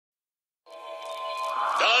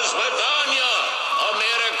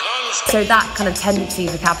So that kind of tendency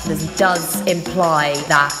for capitalism does imply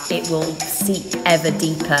that it will seep ever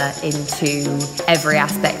deeper into every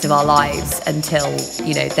aspect of our lives until,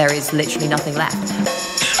 you know, there is literally nothing left.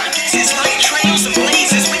 I guess it's like trails and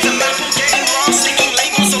blazes with the map of getting lost, sticking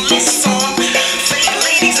labels or lists on. Fake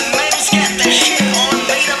ladies and medals get their shit on.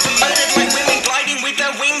 Made up and murdered like women gliding with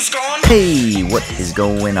their wings gone. Hey, what is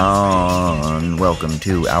going on? Welcome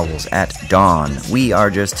to Owls at Dawn. We are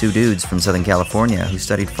just two dudes from Southern California who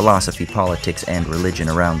studied philosophy, politics, and religion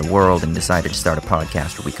around the world and decided to start a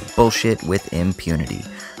podcast where we could bullshit with impunity.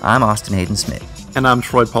 I'm Austin Hayden Smith. And I'm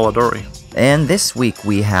Troy Polidori. And this week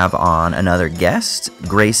we have on another guest,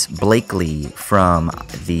 Grace Blakeley from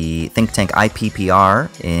the think tank IPPR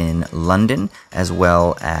in London, as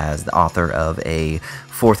well as the author of a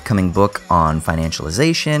forthcoming book on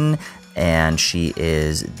financialization. And she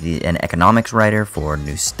is an economics writer for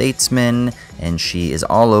New Statesman, and she is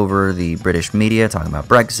all over the British media talking about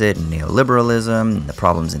Brexit and neoliberalism and the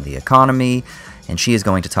problems in the economy. And she is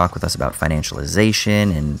going to talk with us about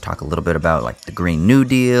financialization and talk a little bit about like the Green New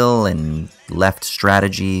Deal and left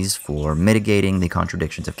strategies for mitigating the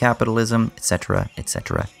contradictions of capitalism, etc.,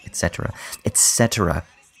 etc., etc., etc.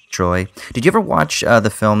 Troy, did you ever watch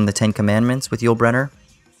the film The Ten Commandments with Yul Brynner?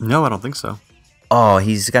 No, I don't think so. Oh,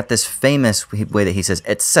 he's got this famous way that he says,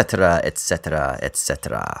 etc., etc.,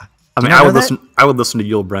 etc. I mean, I would listen to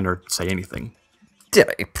Yul Brynner say anything. I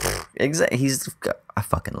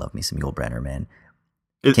fucking love me some Yul Brynner, man.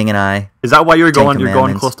 King and I. Is that why you're going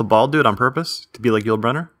close to bald, dude, on purpose to be like Yul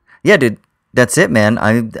Brynner? Yeah, dude. That's it, man.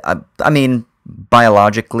 I mean,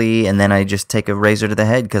 biologically, and then I just take a razor to the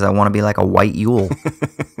head because I want to be like a white Yule,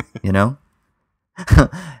 you know.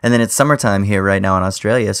 And then it's summertime here right now in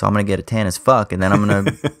Australia, so I'm gonna get a tan as fuck, and then I'm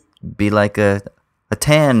gonna be like a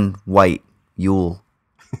tan white Yule.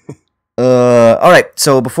 All right,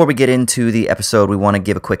 so before we get into the episode, we want to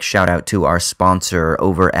give a quick shout out to our sponsor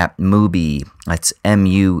over at Mubi. That's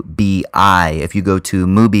M-U-B-I. If you go to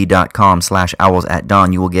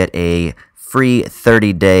mubi.com/owlsatdawn, you will get a free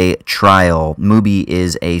 30-day trial. Mubi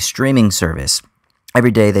is a streaming service.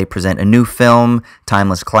 Every day they present a new film,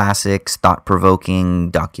 timeless classics, thought-provoking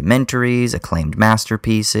documentaries, acclaimed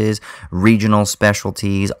masterpieces, regional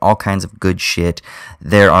specialties, all kinds of good shit.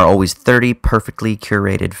 There are always 30 perfectly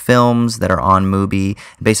curated films that are on Mubi.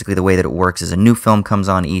 Basically, the way that it works is a new film comes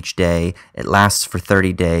on each day, it lasts for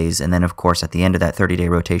 30 days, and then, of course, at the end of that 30-day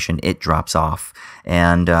rotation, it drops off.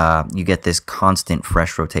 And you get this constant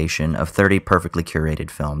fresh rotation of 30 perfectly curated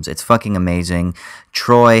films. It's fucking amazing.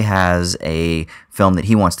 Troy has a film that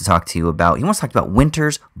he wants to talk to you about. He wants to talk about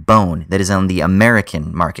Winter's Bone that is on the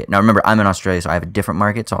American market. Now, remember, I'm in Australia, so I have a different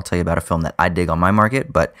market, so I'll tell you about a film that I dig on my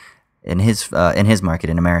market, but in his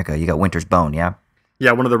market in America, you got Winter's Bone, yeah?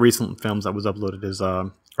 Yeah, one of the recent films that was uploaded is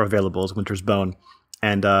or available is Winter's Bone.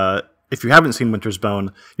 And if you haven't seen Winter's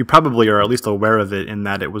Bone, you probably are at least aware of it in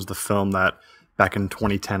that it was the film that back in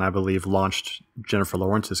 2010, I believe, launched Jennifer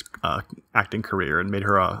Lawrence's acting career and made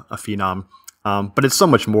her a phenom. But it's so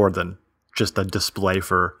much more than just a display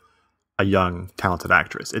for a young, talented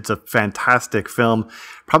actress. It's a fantastic film,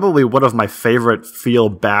 probably one of my favorite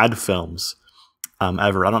feel-bad films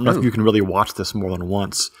ever. I don't know if you can really watch this more than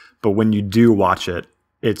once, but when you do watch it,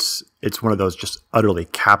 it's one of those just utterly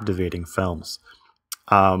captivating films.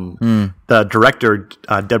 The director,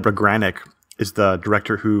 Deborah Granick, is the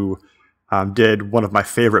director who did one of my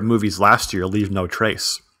favorite movies last year, Leave No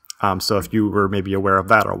Trace. So if you were maybe aware of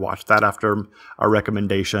that or watched that after our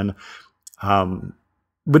recommendation,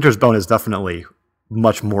 Winter's Bone is definitely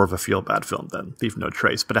much more of a feel-bad film than Leave No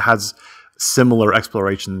Trace, but it has similar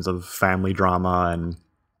explorations of family drama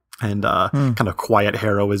and kind of quiet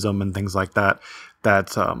heroism and things like that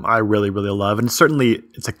I really, really love. And certainly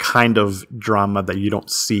it's a kind of drama that you don't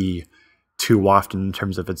see too often in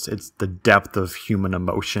terms of it's the depth of human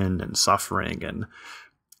emotion and suffering, and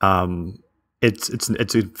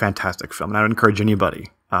it's a fantastic film. And I would encourage anybody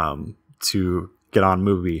to get on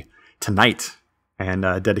Mubi tonight and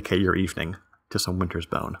dedicate your evening to some Winter's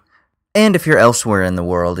Bone. And if you're elsewhere in the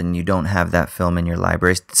world and you don't have that film in your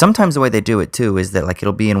library, sometimes the way they do it too is that like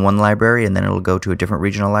it'll be in one library and then it'll go to a different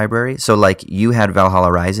regional library. So like you had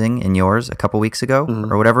Valhalla Rising in yours a couple weeks ago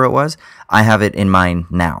or whatever it was. I have it in mine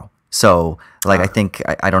now. So like I think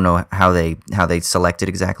I don't know how they select it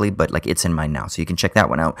exactly, but like it's in mine now. So you can check that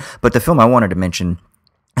one out. But the film I wanted to mention,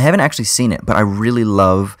 I haven't actually seen it, but I really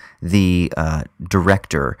love the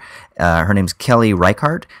director. Her name's Kelly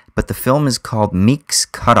Reichardt, but the film is called Meek's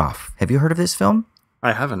Cutoff. Have you heard of this film?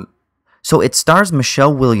 I haven't. So it stars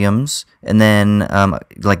Michelle Williams, and then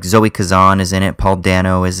like Zoe Kazan is in it, Paul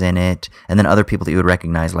Dano is in it, and then other people that you would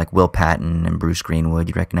recognize like Will Patton and Bruce Greenwood.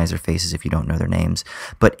 You'd recognize their faces if you don't know their names.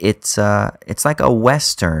 But it's like a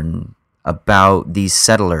Western about these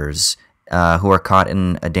settlers who are caught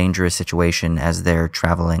in a dangerous situation as they're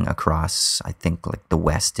traveling across, I think, like the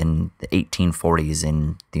West in the 1840s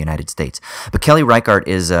in the United States. But Kelly Reichardt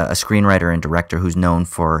is a screenwriter and director who's known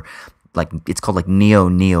for, like, it's called like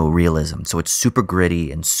neoliberalism. So it's super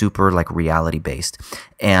gritty and super like reality based.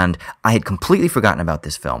 And I had completely forgotten about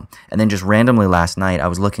this film. And then just randomly last night, I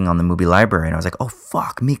was looking on the Mubi library and I was like, oh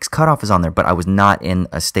fuck, Meek's Cutoff is on there. But I was not in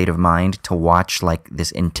a state of mind to watch like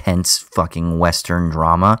this intense fucking Western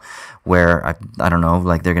drama where I don't know,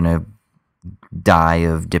 like they're gonna die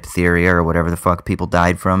of diphtheria or whatever the fuck people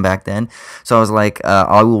died from back then. So I was like,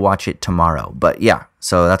 I will watch it tomorrow. But yeah,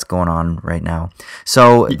 so that's going on right now.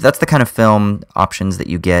 So that's the kind of film options that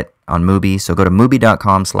you get on Mubi. So go to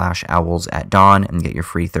mubi.com/owls@dawn and get your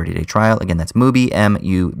free 30-day trial. Again, that's Mubi,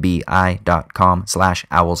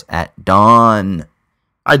 mubi.com/owls@dawn.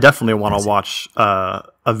 I definitely want to watch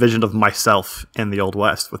A Vision of Myself in the Old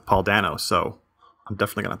West with Paul Dano, so I'm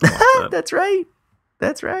definitely going to have to watch that. That's right.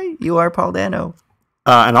 That's right. You are Paul Dano.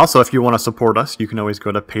 And also, if you want to support us, you can always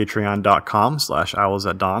go to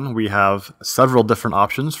patreon.com/owls@dawn. We have several different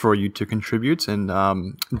options for you to contribute and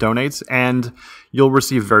donate, and you'll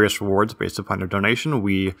receive various rewards based upon your donation.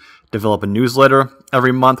 We develop a newsletter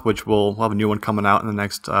every month, which we'll have a new one coming out in the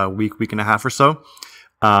next week and a half or so.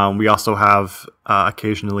 We also have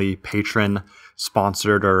occasionally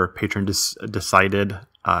patron-sponsored or patron-decided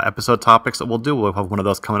episode topics that we'll do. We'll have one of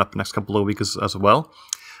those coming up the next couple of weeks as well.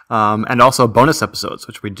 And also bonus episodes,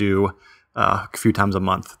 which we do a few times a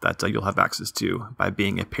month that you'll have access to by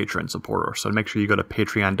being a patron supporter. So make sure you go to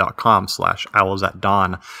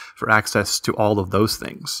patreon.com/owls@dawn for access to all of those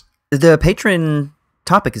things. The patron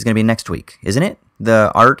topic is going to be next week, isn't it?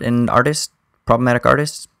 The art and artists, problematic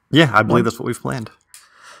artists? Yeah, I believe that's what we've planned.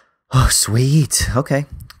 Oh, sweet. Okay.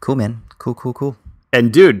 Cool, man. Cool.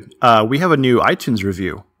 And dude, we have a new iTunes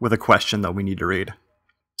review with a question that we need to read.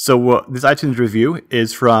 So this iTunes review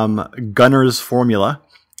is from Gunner's Formula,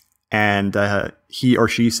 and he or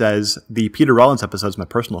she says, the Peter Rollins episode is my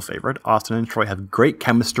personal favorite. Austin and Troy have great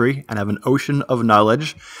chemistry and have an ocean of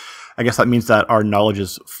knowledge. I guess that means that our knowledge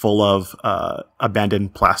is full of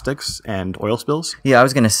abandoned plastics and oil spills. Yeah, I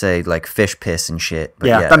was going to say like fish piss and shit. But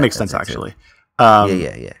yeah, that makes sense actually.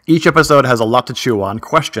 Yeah. Each episode has a lot to chew on.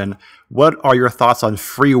 Question, what are your thoughts on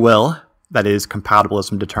free will? That is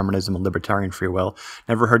compatibilism, determinism, and libertarian free will.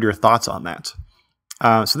 Never heard your thoughts on that. So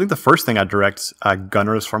I think the first thing I'd direct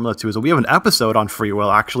Gunner's Formula to is that we have an episode on free will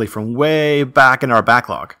actually from way back in our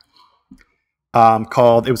backlog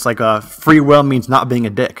called, it was like Free Will Means Not Being a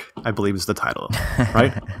Dick, I believe is the title,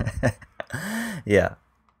 right? Yeah.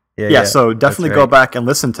 So definitely go back and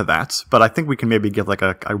listen to that. But I think we can maybe give like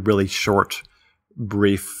a really short,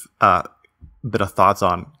 brief bit of thoughts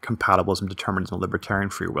on compatibilism, determinism, and libertarian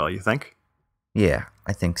free will, you think? Yeah,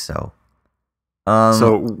 I think so.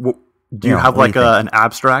 Do you have like an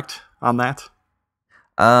abstract on that?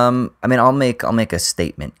 I mean, I'll make a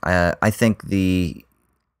statement. I think the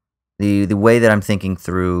way that I'm thinking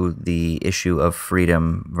through the issue of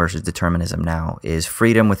freedom versus determinism now is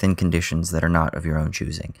freedom within conditions that are not of your own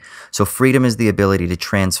choosing. So freedom is the ability to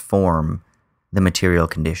transform the material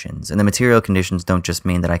conditions. And the material conditions don't just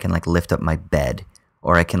mean that I can like lift up my bed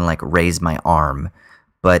or I can like raise my arm,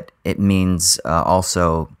 but it means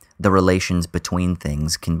also the relations between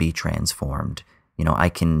things can be transformed. You know, I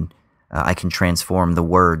can transform the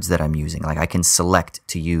words that I'm using. Like I can select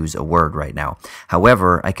to use a word right now.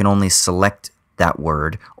 However, I can only select that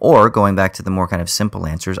word, or going back to the more kind of simple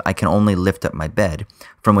answers, I can only lift up my bed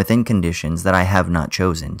from within conditions that I have not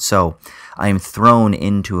chosen. So I am thrown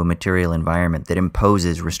into a material environment that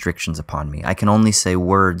imposes restrictions upon me. I can only say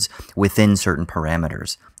words within certain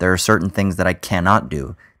parameters. There are certain things that I cannot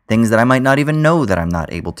do, things that I might not even know that I'm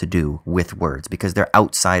not able to do with words because they're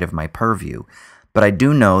outside of my purview. But I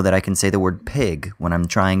do know that I can say the word pig when I'm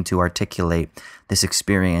trying to articulate this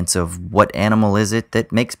experience of what animal is it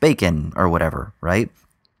that makes bacon or whatever, right?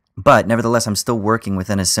 But nevertheless, I'm still working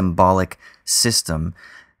within a symbolic system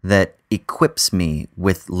that equips me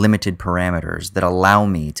with limited parameters that allow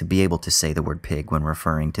me to be able to say the word pig when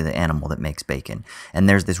referring to the animal that makes bacon. And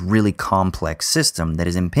there's this really complex system that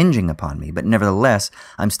is impinging upon me. But nevertheless,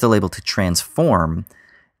 I'm still able to transform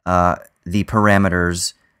the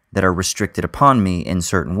parameters that are restricted upon me in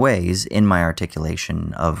certain ways in my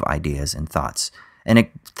articulation of ideas and thoughts. And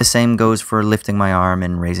the same goes for lifting my arm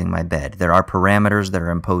and raising my bed. There are parameters that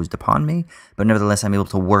are imposed upon me, but nevertheless, I'm able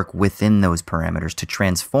to work within those parameters to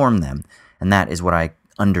transform them. And that is what I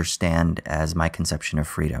understand as my conception of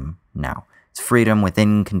freedom now. It's freedom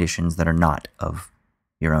within conditions that are not of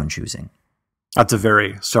your own choosing. That's a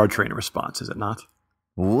very Star Trek response, is it not?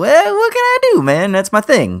 Well, what can I do, man? That's my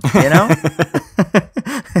thing, you know?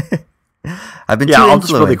 I've been too I'll influenced,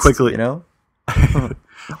 just really quickly, you know?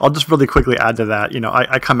 I'll just really quickly add to that.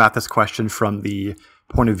 I come at this question from the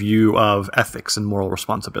point of view of ethics and moral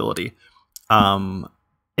responsibility. In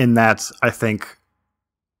that, I think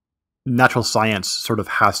natural science sort of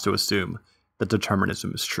has to assume that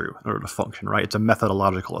determinism is true in order to function, right? It's a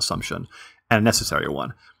methodological assumption and a necessary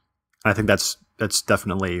one. And I think that's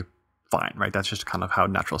definitely fine, right? That's just kind of how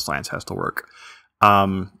natural science has to work.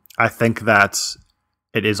 I think that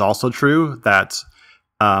it is also true that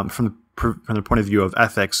from the point of view of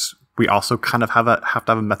ethics, we also kind of have to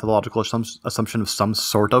have a methodological assumption of some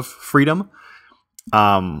sort of freedom.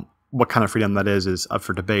 What kind of freedom that is up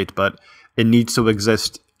for debate, but it needs to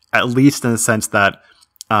exist at least in the sense that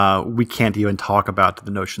we can't even talk about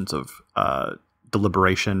the notions of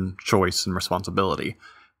deliberation, choice, and responsibility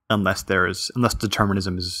unless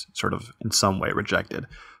determinism is sort of in some way rejected.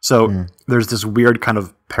 So there's this weird kind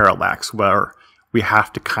of parallax where we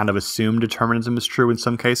have to kind of assume determinism is true in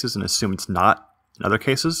some cases and assume it's not in other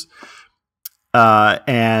cases.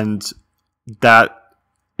 And that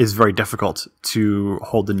is very difficult to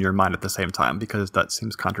hold in your mind at the same time because that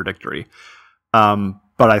seems contradictory. But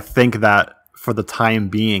I think that for the time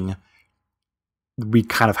being, we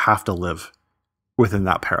kind of have to live within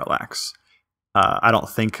that parallax. I don't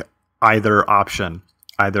think either option,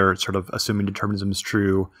 either sort of assuming determinism is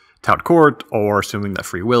true tout court or assuming that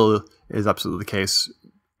free will is absolutely the case,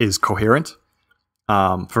 is coherent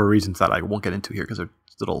for reasons that I won't get into here because there's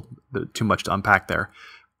a little bit too much to unpack there.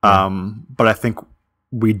 But I think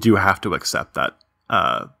we do have to accept that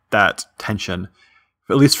that tension,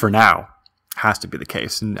 at least for now, has to be the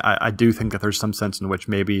case. And I do think that there's some sense in which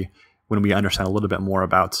maybe when we understand a little bit more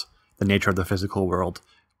about the nature of the physical world,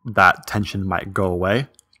 that tension might go away.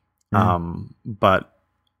 But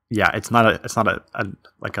yeah, it's not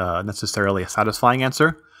a necessarily a satisfying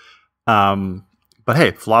answer. But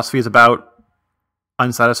hey, philosophy is about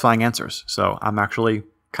unsatisfying answers. So I'm actually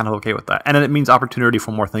kind of okay with that. And it means opportunity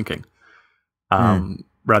for more thinking,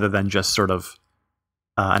 rather than just sort of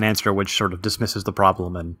an answer which sort of dismisses the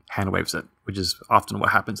problem and hand waves it, which is often what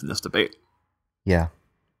happens in this debate. Yeah.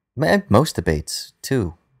 Most debates,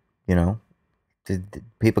 too, you know.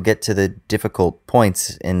 People get to the difficult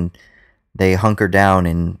points and they hunker down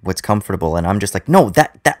in what's comfortable, and I'm just like, no,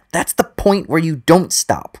 that's the point where you don't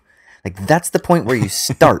stop. Like, that's the point where you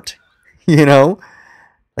start, you know?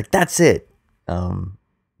 Like, that's it.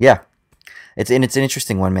 Yeah. It's an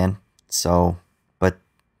interesting one, man. So, but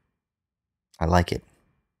I like it.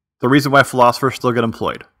 The reason why philosophers still get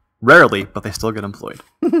employed. Rarely, but they still get employed.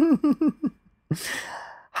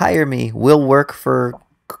 Hire me. We'll work for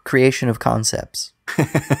creation of concepts.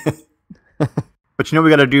 But you know what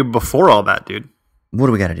we got to do before all that, dude? What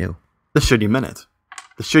do we got to do? The Shitty Minute.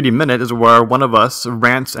 The Shitty Minute is where one of us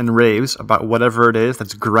rants and raves about whatever it is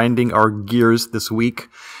that's grinding our gears this week.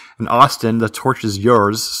 And Austin, the torch is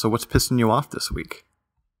yours, so what's pissing you off this week?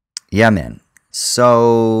 Yeah, man.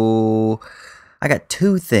 So I got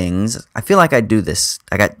two things. I feel like I do this.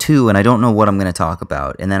 I got two, and I don't know what I'm going to talk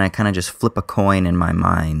about. And then I kind of just flip a coin in my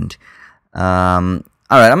mind.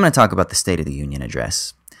 All right, I'm going to talk about the State of the Union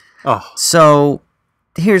address. Oh. So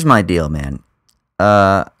here's my deal, man.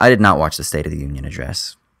 I did not watch the State of the Union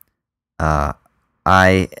address.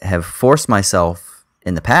 I have forced myself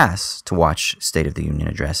in the past to watch State of the Union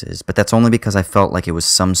addresses, but that's only because I felt like it was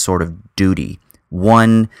some sort of duty.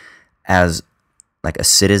 One, as like a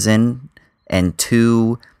citizen, and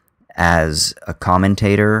two, as a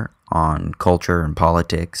commentator on culture and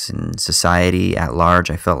politics and society at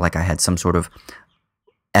large. I felt like I had some sort of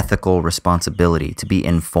ethical responsibility to be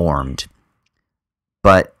informed.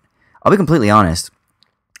 But I'll be completely honest,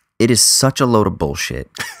 it is such a load of bullshit.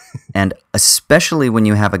 And especially when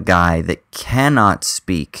you have a guy that cannot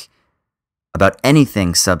speak about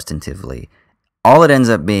anything substantively, all it ends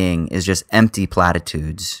up being is just empty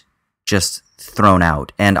platitudes just thrown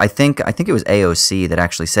out. And I think it was AOC that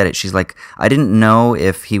actually said it. She's like, I didn't know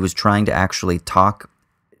if he was trying to actually talk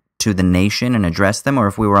to the nation and address them or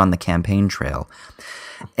if we were on the campaign trail.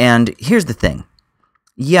 And here's the thing.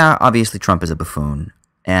 Yeah, obviously Trump is a buffoon,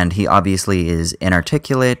 and he obviously is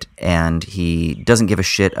inarticulate, and he doesn't give a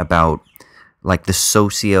shit about like the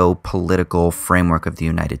socio-political framework of the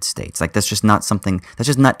United States. Like that's just not something, that's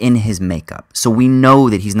just not in his makeup. So we know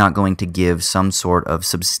that he's not going to give some sort of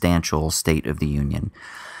substantial State of the Union.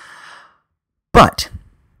 But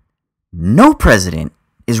no president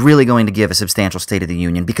is really going to give a substantial State of the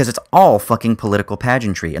Union because it's all fucking political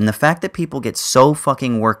pageantry. And the fact that people get so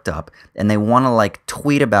fucking worked up and they want to like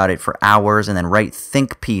tweet about it for hours and then write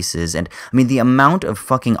think pieces. And I mean, the amount of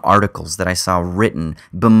fucking articles that I saw written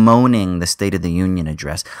bemoaning the State of the Union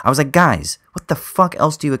address, I was like, guys, what the fuck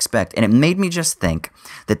else do you expect? And it made me just think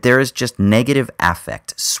that there is just negative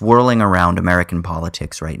affect swirling around American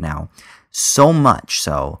politics right now. So much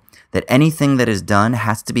so that anything that is done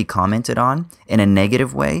has to be commented on in a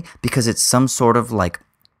negative way because it's some sort of like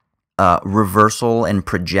reversal and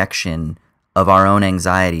projection of our own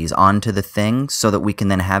anxieties onto the thing so that we can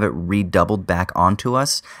then have it redoubled back onto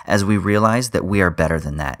us as we realize that we are better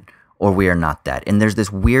than that or we are not that. And there's this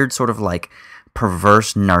weird sort of like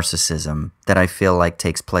perverse narcissism that I feel like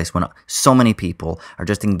takes place when so many people are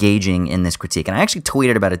just engaging in this critique. And I actually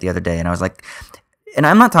tweeted about it the other day and I was like, and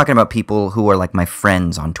I'm not talking about people who are like my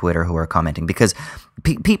friends on Twitter who are commenting because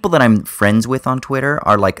people that I'm friends with on Twitter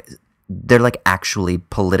are like, they're like actually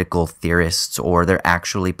political theorists or they're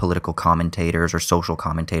actually political commentators or social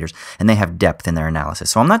commentators and they have depth in their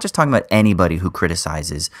analysis. So I'm not just talking about anybody who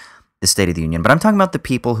criticizes the State of the Union, but I'm talking about the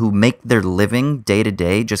people who make their living day to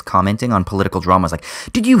day just commenting on political dramas like,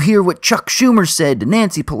 did you hear what Chuck Schumer said to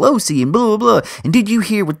Nancy Pelosi and blah, blah, blah, and did you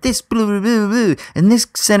hear what this blah, blah, blah, blah, and this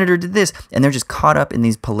senator did this, and they're just caught up in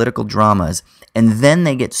these political dramas, and then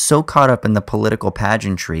they get so caught up in the political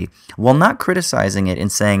pageantry while not criticizing it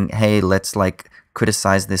and saying, hey, let's like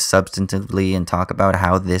criticize this substantively and talk about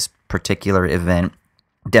how this particular event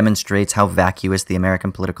demonstrates how vacuous the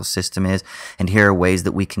American political system is, and here are ways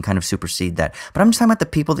that we can kind of supersede that. But I'm just talking about the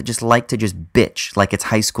people that just like to just bitch like it's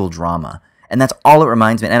high school drama. And that's all it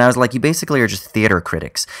reminds me. And I was like, you basically are just theater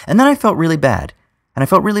critics. And then I felt really bad. And I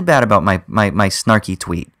felt really bad about my snarky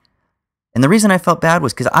tweet. And the reason I felt bad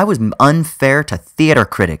was because I was unfair to theater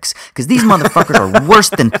critics. Because these motherfuckers are worse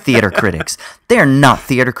than theater critics. They are not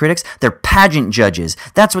theater critics. They're pageant judges.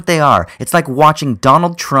 That's what they are. It's like watching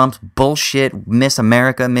Donald Trump's bullshit Miss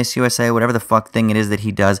America, Miss USA, whatever the fuck thing it is that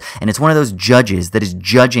he does. And it's one of those judges that is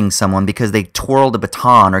judging someone because they twirled a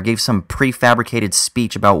baton or gave some prefabricated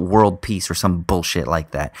speech about world peace or some bullshit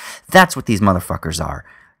like that. That's what these motherfuckers are.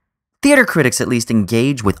 Theater critics at least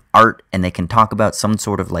engage with art and they can talk about some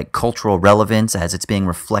sort of like cultural relevance as it's being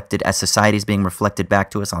reflected, as society's being reflected back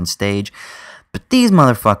to us on stage. But these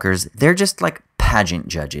motherfuckers, they're just like pageant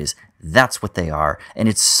judges. That's what they are. And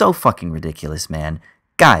it's so fucking ridiculous, man.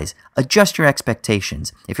 Guys, adjust your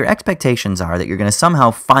expectations. If your expectations are that you're going to somehow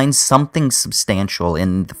find something substantial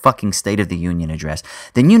in the fucking State of the Union address,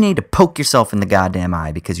 then you need to poke yourself in the goddamn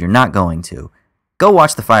eye because you're not going to. Go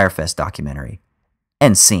watch the Firefest documentary.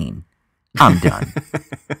 End scene. I'm done.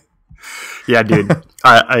 Yeah, dude.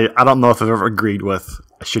 I don't know if I've ever agreed with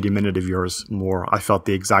a shitty minute of yours more. I felt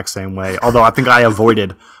the exact same way. Although I think I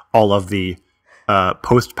avoided all of the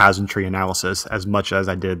post-pageantry analysis as much as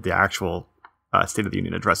I did the actual State of the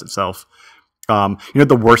Union address itself. You know,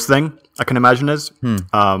 the worst thing I can imagine is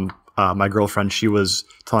my girlfriend, she was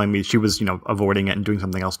telling me she was, avoiding it and doing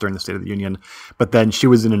something else during the State of the Union. But then she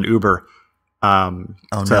was in an Uber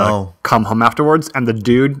to come home afterwards, and the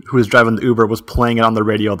dude who was driving the Uber was playing it on the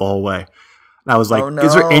radio the whole way. And I was like,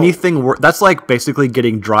 is there anything worse? That's like basically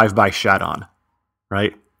getting drive-by shat on,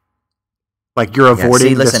 right? Like you're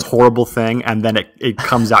avoiding this horrible thing, and then it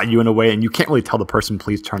comes at you in a way, and you can't really tell the person,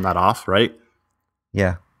 please turn that off, right?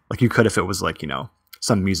 Yeah. Like you could if it was like,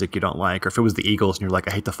 some music you don't like, or if it was the Eagles and you're like,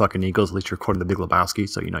 I hate the fucking Eagles, at least you're quoting the Big Lebowski,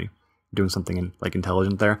 so you're doing something like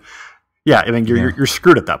intelligent there. Yeah, I mean you're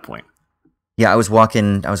screwed at that point. Yeah, I was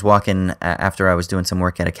walking after I was doing some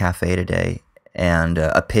work at a cafe today, and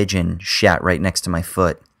a pigeon shat right next to my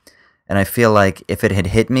foot. And I feel like if it had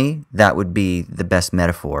hit me, that would be the best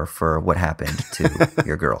metaphor for what happened to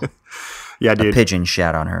your girl. Yeah, dude. A pigeon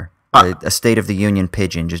shat on her. A State of the Union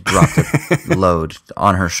pigeon just dropped a load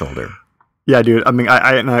on her shoulder. Yeah, dude. I mean,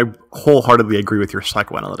 I wholeheartedly agree with your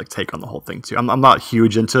psychoanalytic take on the whole thing, too. I'm not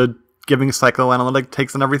huge into giving psychoanalytic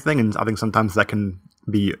takes on everything, and I think sometimes that can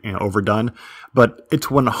be overdone, but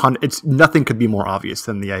it's nothing could be more obvious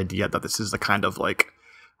than the idea that this is the kind of like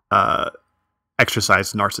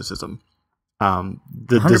exercise narcissism,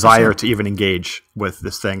 the 100%. Desire to even engage with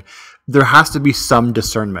this thing. There has to be some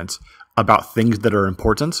discernment about things that are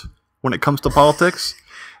important when it comes to politics,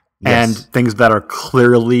 and things that are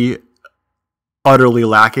clearly utterly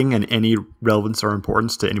lacking in any relevance or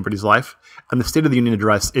importance to anybody's life. And the State of the Union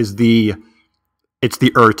address is the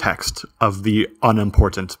ur text of the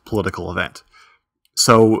unimportant political event.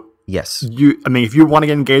 So Yes. if you want to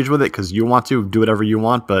get engaged with it because you want to, do whatever you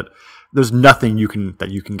want, but there's nothing you can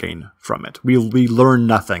gain from it. We learn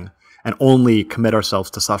nothing and only commit ourselves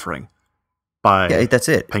to suffering by that's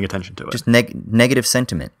it. Paying attention to it. Just negative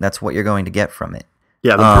sentiment. That's what you're going to get from it.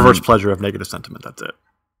 Yeah, the perverse pleasure of negative sentiment. That's it.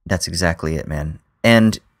 That's exactly it, man.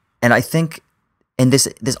 And I think, and this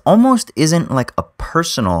almost isn't like a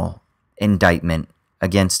personal indictment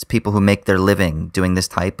against people who make their living doing this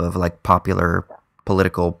type of like popular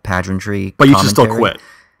political pageantry. But you should still quit.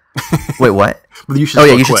 Wait, what? But you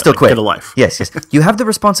should you should still quit. Get a life. Yes. You have the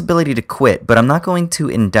responsibility to quit, but I'm not going to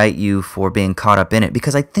indict you for being caught up in it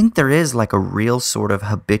because I think there is like a real sort of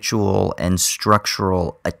habitual and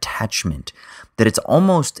structural attachment that it's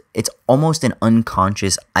almost an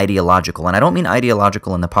unconscious ideological, and I don't mean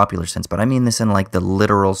ideological in the popular sense, but I mean this in like the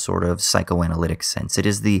literal sort of psychoanalytic sense. It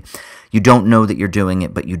is the you don't know that you're doing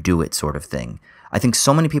it, but you do it sort of thing. I think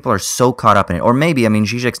so many people are so caught up in it. Or maybe,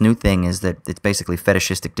 Zizek's new thing is that it's basically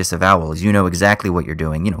fetishistic disavowal. You know exactly what you're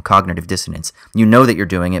doing, cognitive dissonance. You know that you're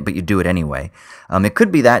doing it, but you do it anyway. It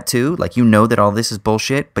could be that too, like you know that all this is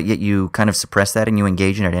bullshit, but yet you kind of suppress that and you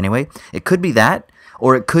engage in it anyway. It could be that,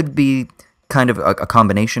 or it could be kind of a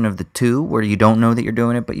combination of the two where you don't know that you're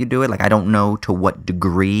doing it, but you do it. Like I don't know to what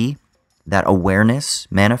degree that awareness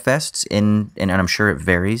manifests and I'm sure it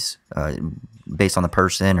varies based on the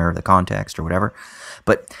person or the context or whatever.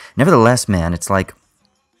 But nevertheless, man, it's like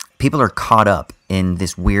people are caught up in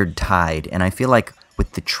this weird tide. And I feel like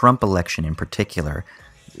with the Trump election in particular,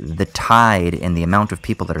 the tide and the amount of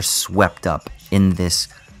people that are swept up in this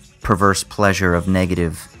perverse pleasure of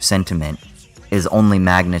negative sentiment is only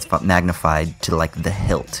magnified to like the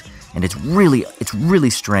hilt. And it's really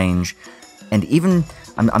strange. And even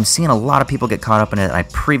I'm seeing a lot of people get caught up in it that I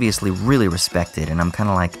previously really respected. And I'm kind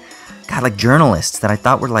of like, God, like journalists that I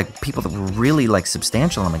thought were like people that were really like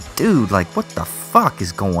substantial. I'm like, dude, like what the fuck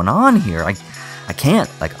is going on here? I can't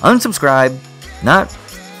like unsubscribe, not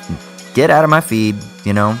get out of my feed,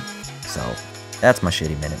 So that's my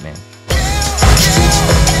shitty minute, man.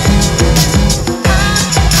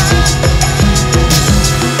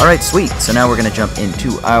 All right, sweet. So now we're going to jump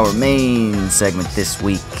into our main segment this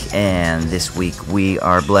week. And this week we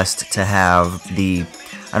are blessed to have the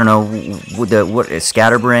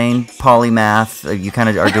scatterbrain, polymath. You kind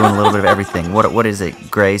of are doing a little bit of everything. What is it,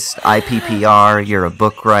 Grace? IPPR, you're a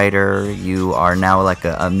book writer. You are now like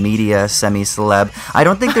a media semi-celeb. I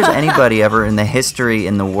don't think there's anybody ever in the history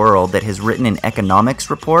in the world that has written an economics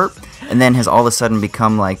report and then has all of a sudden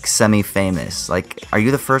become like semi-famous. Like, are you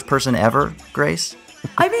the first person ever, Grace?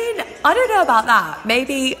 I mean, I don't know about that.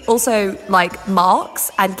 Maybe also like Marx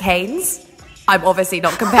and Keynes. I'm obviously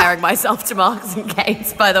not comparing myself to Marx and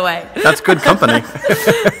Keynes, by the way. That's good company.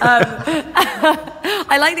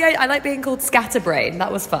 I like being called scatterbrain.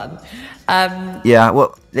 That was fun. Yeah,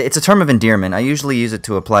 well, it's a term of endearment. I usually use it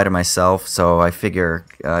to apply to myself, so I figure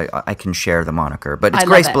I can share the moniker. But it's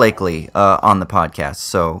Grace Blakeley on the podcast,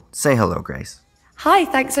 so say hello, Grace. Hi,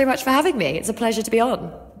 thanks so much for having me. It's a pleasure to be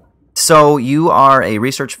on. So you are a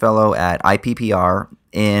research fellow at IPPR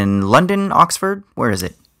in London, Oxford? Where is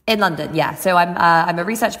it? In London, yeah. So I'm a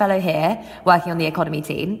research fellow here, working on the economy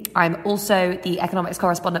team. I'm also the economics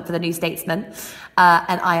correspondent for the New Statesman,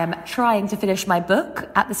 and I am trying to finish my book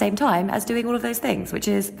at the same time as doing all of those things, which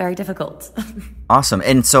is very difficult. Awesome.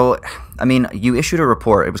 And so, you issued a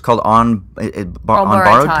report. It was called On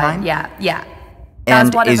Borrowed Time? Yeah.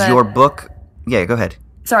 And is your book... Yeah, go ahead.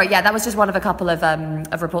 Sorry, yeah, that was just one of a couple of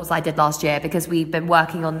reports that I did last year because we've been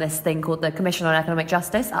working on this thing called the Commission on Economic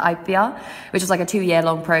Justice at IPR, which is like a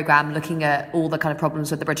 2-year-long program looking at all the kind of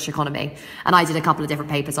problems with the British economy. And I did a couple of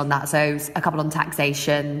different papers on that. So a couple on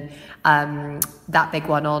taxation, that big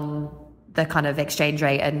one on the kind of exchange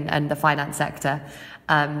rate and the finance sector.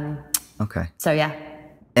 Okay. So, yeah.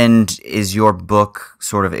 And is your book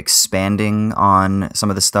sort of expanding on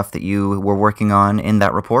some of the stuff that you were working on in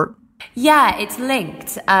that report? Yeah, it's linked.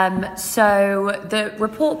 So the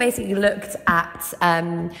report basically looked at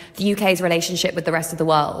the UK's relationship with the rest of the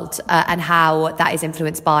world and how that is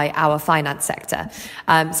influenced by our finance sector.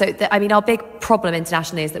 Our big problem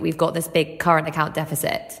internationally is that we've got this big current account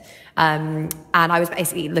deficit. And I was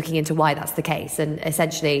basically looking into why that's the case. And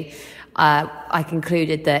essentially, I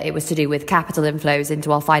concluded that it was to do with capital inflows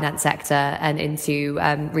into our finance sector and into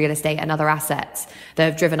real estate and other assets that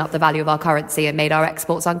have driven up the value of our currency and made our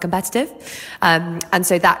exports uncompetitive. And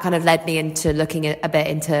so that kind of led me into looking a bit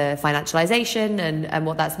into financialization and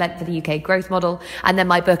what that's meant for the UK growth model. And then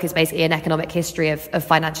my book is basically an economic history of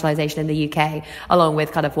financialization in the UK, along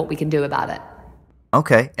with kind of what we can do about it.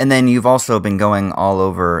 Okay. And then you've also been going all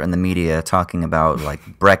over in the media talking about like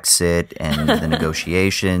Brexit and the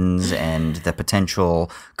negotiations and the potential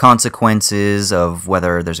consequences of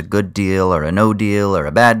whether there's a good deal or a no deal or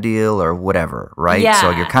a bad deal or whatever, right? Yeah.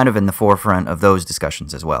 So you're kind of in the forefront of those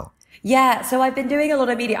discussions as well. Yeah, so I've been doing a lot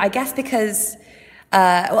of media, I guess because,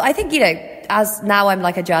 well, I think, as now I'm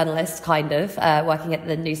like a journalist kind of, working at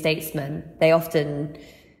the New Statesman, they often...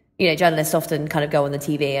 journalists often kind of go on the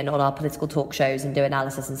TV and on our political talk shows and do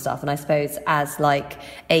analysis and stuff. And I suppose as like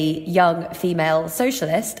a young female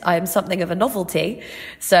socialist, I am something of a novelty.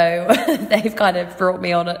 So they've kind of brought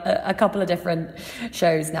me on a couple of different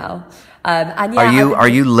shows now. And yeah, are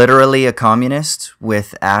you literally a communist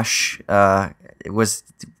with Ash?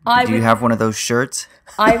 Do you have one of those shirts?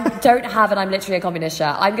 I don't have, and I'm literally a communist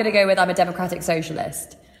shirt. I'm going to go with I'm a democratic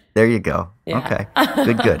socialist. There you go. Yeah. Okay,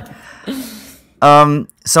 good.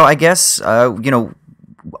 So I guess,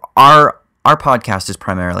 our podcast is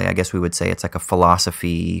primarily, I guess we would say it's like a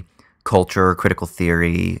philosophy, culture, critical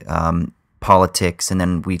theory, politics, and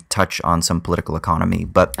then we touch on some political economy.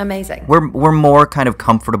 But amazing. We're more kind of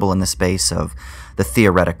comfortable in the space of the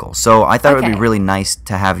theoretical. So I thought it would be really nice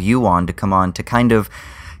to have you on to come on to kind of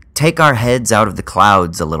take our heads out of the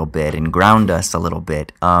clouds a little bit and ground us a little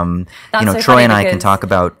bit. Troy and I can talk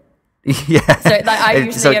about. Yeah. So I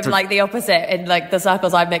usually am like the opposite in like the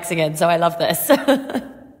circles I'm mixing in. So I love this.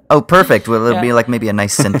 Oh, perfect. Well, it'll be like maybe a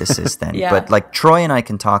nice synthesis then. Yeah. But like Troy and I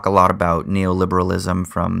can talk a lot about neoliberalism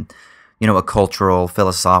from, a cultural,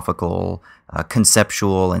 philosophical,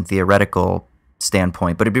 conceptual, and theoretical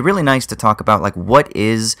standpoint. But it'd be really nice to talk about like what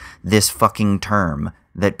is this fucking term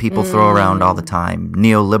that people throw around all the time,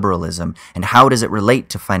 neoliberalism, and how does it relate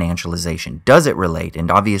to financialization? Does it relate?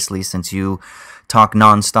 And obviously, since you talk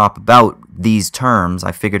nonstop about these terms,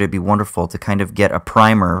 I figured it'd be wonderful to kind of get a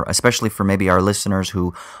primer, especially for maybe our listeners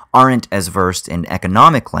who aren't as versed in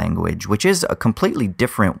economic language, which is a completely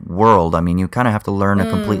different world. I mean, you kind of have to learn a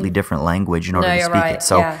completely different language in order to speak it.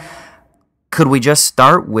 So could we just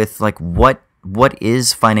start with like what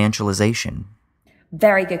is financialization?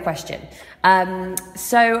 Very good question.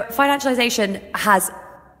 So financialization has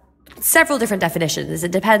several different definitions.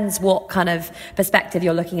 It depends what kind of perspective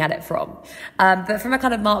you're looking at it from. But from a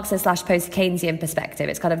kind of Marxist / post-Keynesian perspective,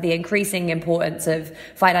 it's kind of the increasing importance of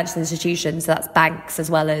financial institutions, so that's banks as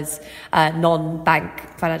well as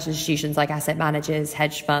non-bank financial institutions like asset managers,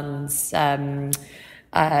 hedge funds,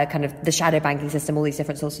 kind of the shadow banking system, all these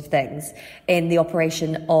different sorts of things in the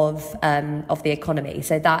operation of the economy.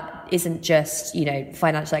 So that isn't just,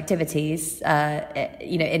 financial activities,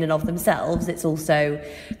 in and of themselves. It's also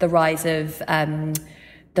the rise of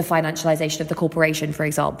the financialization of the corporation, for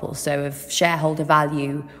example. So of shareholder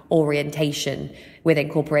value orientation within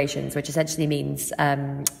corporations, which essentially means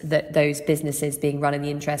that those businesses being run in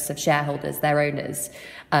the interests of shareholders, their owners,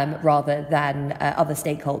 rather than other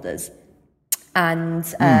stakeholders. And,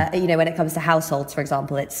 when it comes to households, for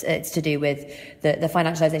example, it's to do with the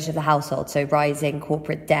financialization of the household. So rising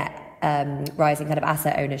corporate debt, rising kind of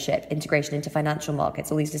asset ownership, integration into financial markets,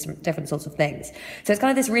 all these different sorts of things. So it's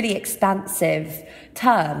kind of this really expansive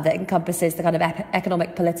term that encompasses the kind of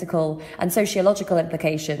economic, political and sociological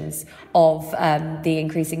implications of the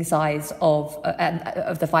increasing size of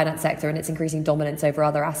the finance sector and its increasing dominance over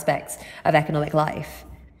other aspects of economic life.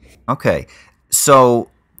 Okay. So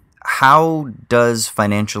how does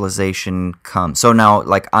financialization come? So now,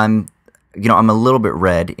 like, I'm a little bit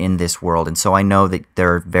read in this world, and so I know that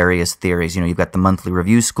there are various theories. You've got the Monthly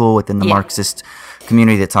Review School within the Marxist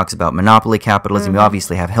community that talks about monopoly capitalism. You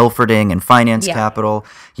obviously have Hilferding and finance capital.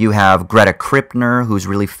 You have Greta Krippner, who's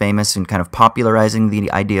really famous in kind of popularizing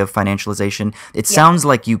the idea of financialization. It sounds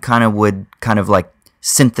like you kind of would kind of like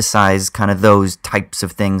synthesize kind of those types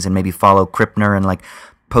of things and maybe follow Krippner and like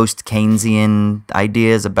post-Keynesian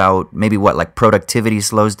ideas about maybe what like productivity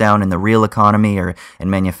slows down in the real economy or in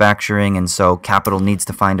manufacturing, and so capital needs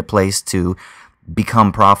to find a place to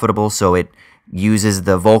become profitable, so it uses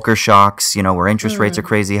the Volcker shocks, where interest rates are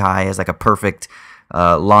crazy high, as like a perfect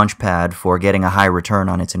launch pad for getting a high return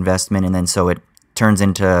on its investment, and then so it turns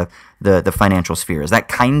into the financial sphere. Is that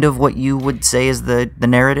kind of what you would say is the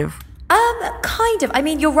narrative? Kind of. I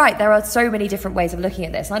mean, you're right. There are so many different ways of looking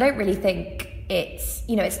at this. And I don't really think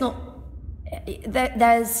it's not,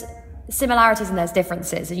 there's similarities and there's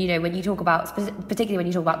differences. And, when you talk about, particularly when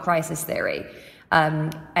you talk about crisis theory,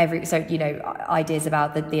 ideas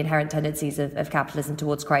about the inherent tendencies of capitalism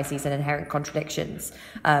towards crises and inherent contradictions,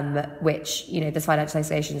 which, this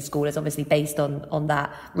financialization school is obviously based on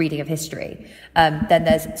that reading of history. Then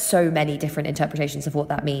there's so many different interpretations of what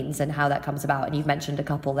that means and how that comes about. And you've mentioned a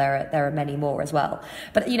couple, there are many more as well.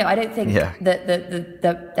 But, I don't think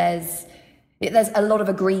that there's, there's a lot of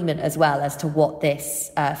agreement as well as to what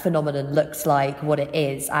this phenomenon looks like, what it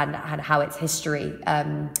is, and how its history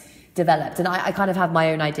developed. And I kind of have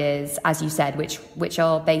my own ideas, as you said, which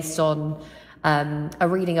are based on a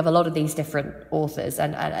reading of a lot of these different authors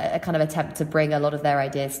and a kind of attempt to bring a lot of their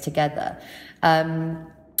ideas together.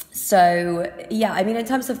 So, yeah, I mean, in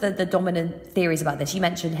terms of the dominant theories about this, you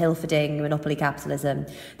mentioned Hilferding, monopoly capitalism.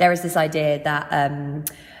 There is this idea that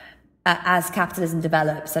as capitalism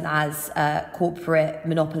develops and as corporate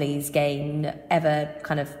monopolies gain ever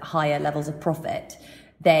kind of higher levels of profit,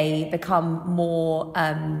 they become more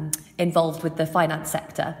involved with the finance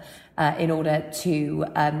sector in order to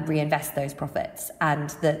reinvest those profits. And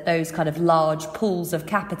that those kind of large pools of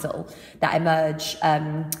capital that emerge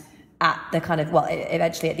at the kind of, well,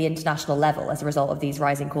 eventually at the international level as a result of these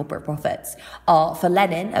rising corporate profits are, for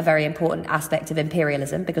Lenin, a very important aspect of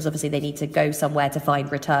imperialism, because obviously they need to go somewhere to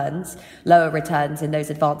find returns. Lower returns in those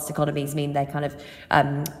advanced economies mean they kind of,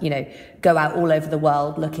 go out all over the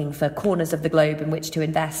world looking for corners of the globe in which to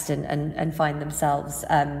invest and find themselves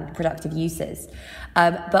productive uses.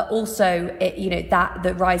 But also,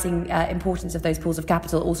 the rising importance of those pools of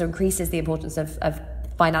capital also increases the importance of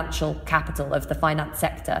financial capital, of the finance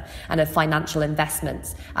sector, and of financial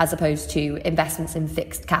investments, as opposed to investments in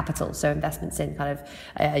fixed capital, so investments in kind of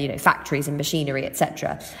factories and machinery,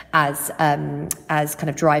 etc., as kind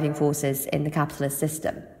of driving forces in the capitalist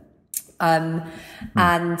system.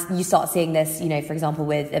 And you start seeing this, for example,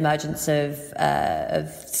 with emergence of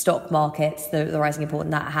stock markets, the rising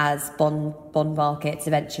importance that has, bond markets,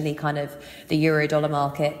 eventually kind of the euro dollar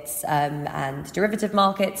markets, and derivative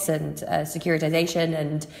markets and securitization,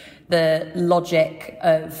 and the logic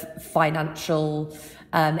of financial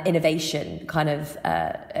innovation kind of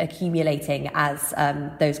accumulating as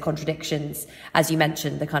those contradictions, as you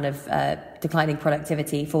mentioned, the kind of declining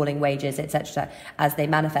productivity, falling wages, etc., as they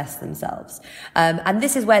manifest themselves. And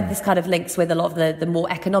this is where this kind of links with a lot of the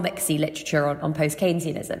more economic-y literature on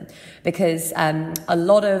post-Keynesianism, because a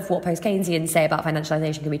lot of what post-Keynesians say about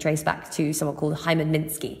financialization can be traced back to someone called Hyman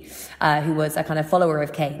Minsky, who was a kind of follower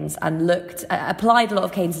of Keynes and applied a lot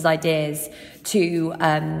of Keynes's ideas to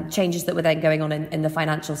changes that were then going on in the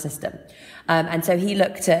financial system. And so he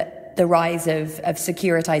looked at the rise of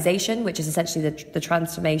securitization, which is essentially the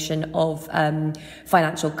transformation of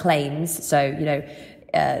financial claims. So,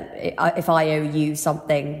 if I owe you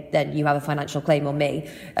something, then you have a financial claim on me.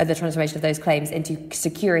 The transformation of those claims into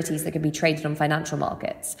securities that can be traded on financial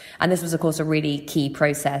markets. And this was, of course, a really key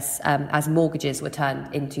process as mortgages were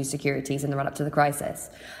turned into securities in the run-up to the crisis.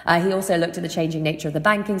 He also looked at the changing nature of the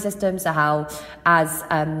banking system, so how as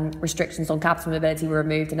restrictions on capital mobility were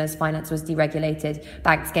removed and as finance was deregulated,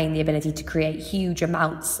 banks gained the ability to create huge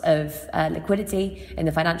amounts of liquidity in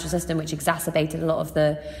the financial system, which exacerbated a lot of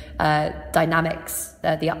the dynamics,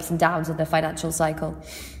 the ups and downs of the financial cycle.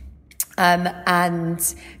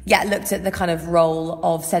 Looked at the kind of role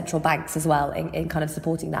of central banks as well in kind of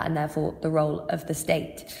supporting that, and therefore the role of the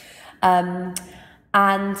state. That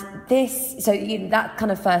kind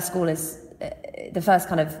of first school is the first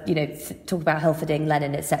kind of, talk about Hilferding,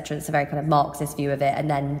 Lenin, etc. It's a very kind of Marxist view of it, and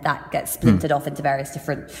then that gets splintered off into various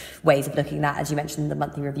different ways of looking at that. As you mentioned, the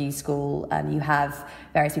monthly review school, you have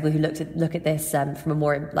various people who look at this from a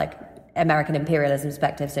more like American imperialism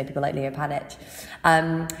perspective, so people like Leo Panitch.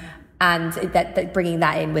 And that bringing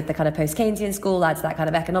that in with the kind of post-Keynesian school adds that kind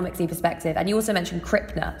of economics-y perspective. And you also mentioned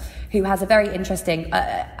Krippner, who has a very interesting,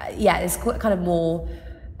 it's kind of more,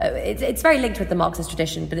 it's very linked with the Marxist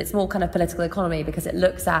tradition, but it's more kind of political economy, because it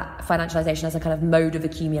looks at financialization as a kind of mode of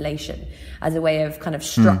accumulation, as a way of kind of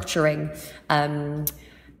structuring, a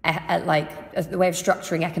way of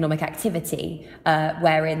structuring economic activity,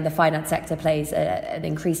 wherein the finance sector plays an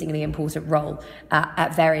increasingly important role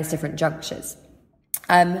at various different junctures.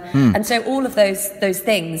 And so all of those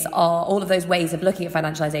things all of those ways of looking at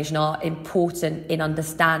financialization are important in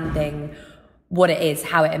understanding what it is,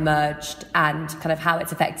 how it emerged, and kind of how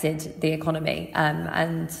it's affected the economy.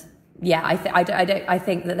 I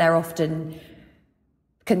think that they're often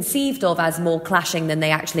conceived of as more clashing than they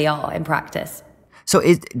actually are in practice. So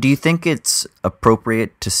do you think it's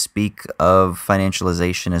appropriate to speak of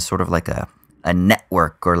financialization as sort of like a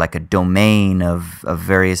network or like a domain of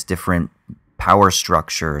various different power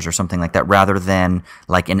structures or something like that, rather than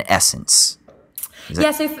like an essence?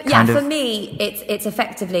 For me, it's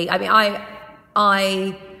effectively, I mean,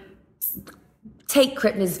 I take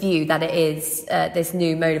Krippner's view that it is this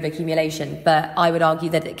new mode of accumulation, but I would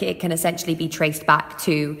argue that it can essentially be traced back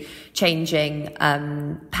to changing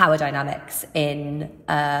power dynamics in,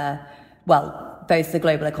 both the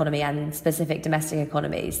global economy and specific domestic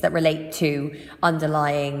economies that relate to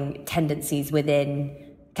underlying tendencies within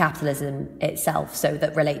capitalism itself, so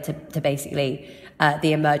that relate to basically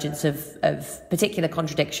the emergence of particular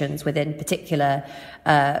contradictions within particular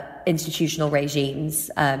institutional regimes,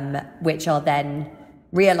 which are then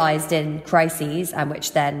realized in crises and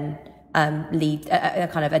which then lead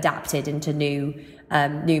kind of adapted into new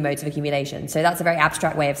modes of accumulation. So that's a very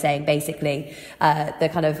abstract way of saying basically the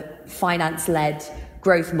kind of finance-led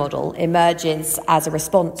growth model emerges as a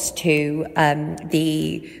response to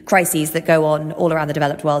the crises that go on all around the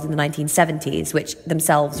developed world in the 1970s, which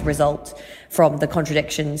themselves result from the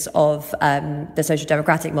contradictions of the social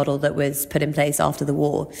democratic model that was put in place after the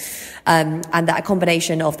war. And that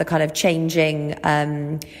combination of the kind of changing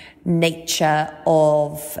nature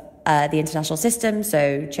of the international system,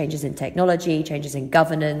 so changes in technology, changes in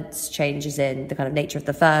governance, changes in the kind of nature of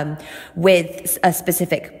the firm, with a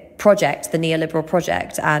specific project, the neoliberal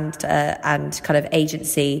project, and kind of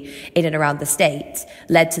agency in and around the state,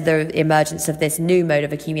 led to the emergence of this new mode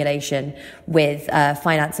of accumulation with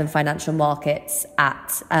finance and financial markets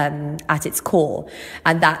at its core,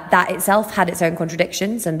 and that itself had its own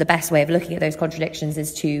contradictions. And the best way of looking at those contradictions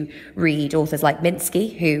is to read authors like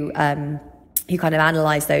Minsky, who kind of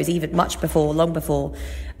analysed those even long before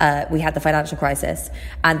we had the financial crisis,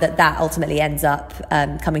 and that ultimately ends up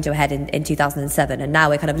coming to a head in 2007. And now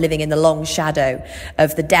we're kind of living in the long shadow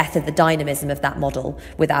of the death of the dynamism of that model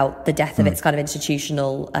without the death of its kind of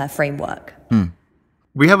institutional framework.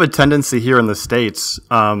 We have a tendency here in the States,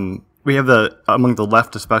 we have among the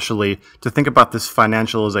left especially, to think about this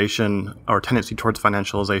financialization or tendency towards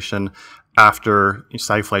financialization after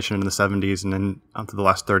stagflation in the 70s and then onto the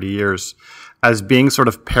last 30 years as being sort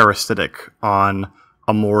of parasitic on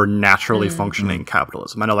a more naturally functioning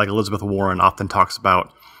capitalism. I know like Elizabeth Warren often talks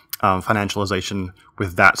about financialization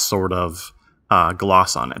with that sort of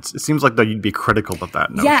gloss on it. It seems like that you'd be critical of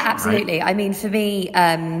that notion. Yeah, absolutely. Right? I mean, for me,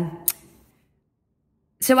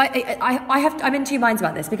 so I'm in two minds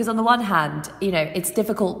about this, because on the one hand, it's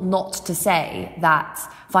difficult not to say that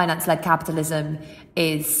finance-led capitalism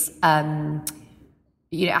is, has,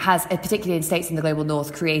 particularly in states in the global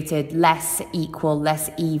north, created less equal,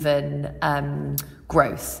 less even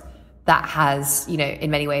growth that has, in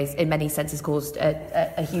many senses caused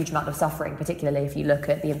a huge amount of suffering, particularly if you look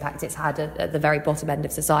at the impact it's had at the very bottom end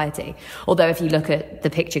of society. Although if you look at the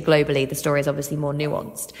picture globally, the story is obviously more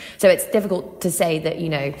nuanced. So it's difficult to say that,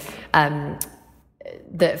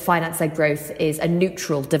 that finance-led growth is a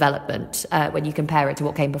neutral development when you compare it to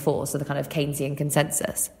what came before, so the kind of Keynesian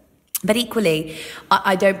consensus. But equally,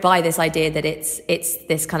 I don't buy this idea that it's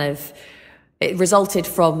this kind of, it resulted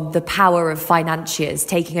from the power of financiers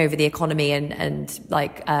taking over the economy and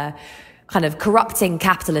kind of corrupting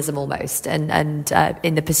capitalism almost, and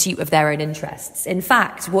in the pursuit of their own interests. In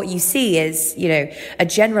fact, what you see is, a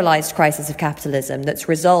generalized crisis of capitalism that's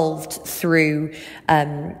resolved through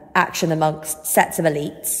action amongst sets of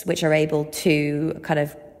elites, which are able to kind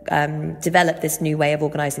of develop this new way of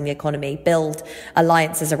organizing the economy, build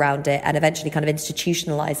alliances around it, and eventually kind of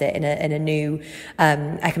institutionalize it in a new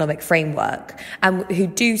economic framework, and who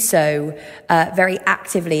do so very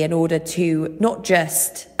actively in order to not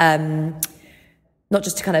just to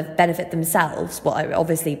kind of benefit themselves, well,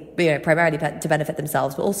 obviously, primarily to benefit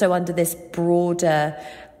themselves, but also under this broader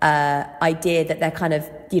idea that they're kind of,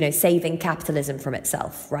 saving capitalism from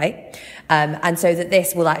itself, right? And so that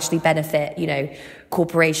this will actually benefit,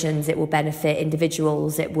 corporations, it will benefit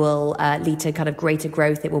individuals, it will lead to kind of greater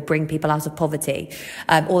growth, it will bring people out of poverty.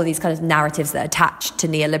 All of these kind of narratives that are attached to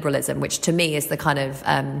neoliberalism, which to me is the kind of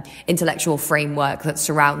intellectual framework that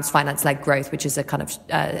surrounds finance-led growth, which is a kind of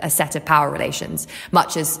a set of power relations,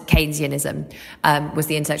 much as Keynesianism was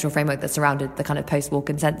the intellectual framework that surrounded the kind of post-war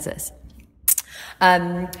consensus.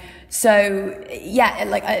 Viewing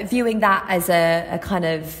that as a kind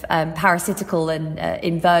of parasitical and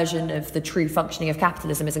inversion of the true functioning of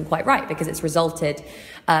capitalism isn't quite right, because it's resulted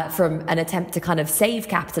from an attempt to kind of save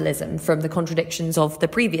capitalism from the contradictions of the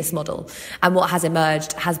previous model. And what has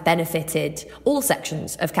emerged has benefited all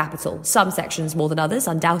sections of capital, some sections more than others,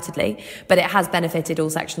 undoubtedly, but it has benefited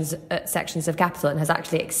all sections of capital, and has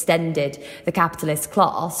actually extended the capitalist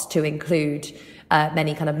class to include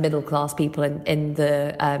many kind of middle class people in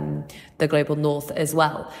the global north as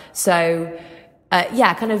well. So,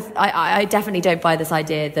 I definitely don't buy this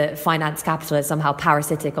idea that finance capital is somehow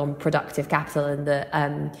parasitic on productive capital, and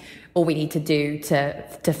that all we need to do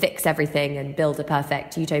to fix everything and build a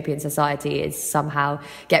perfect utopian society is somehow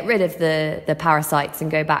get rid of the parasites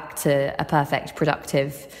and go back to a perfect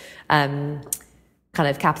productive kind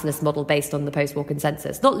of capitalist model based on the post-war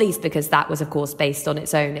consensus, not least because that was, of course, based on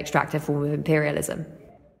its own extractive form of imperialism.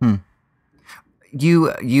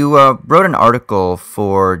 You wrote an article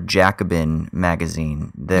for Jacobin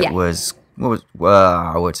magazine that was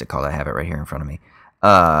what's it called? I have it right here in front of me.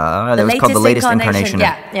 That was called The Latest Incarnation.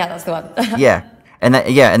 Yeah, that's the one. Yeah. And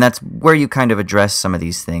that's where you kind of address some of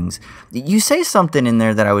these things. You say something in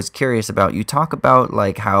there that I was curious about. You talk about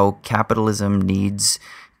like how capitalism needs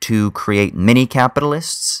to create mini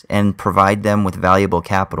capitalists and provide them with valuable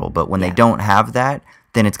capital, but when they don't have that,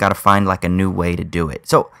 then it's got to find like a new way to do it.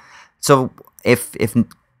 So if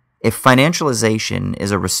financialization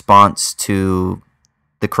is a response to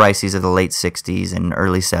the crises of the late 60s and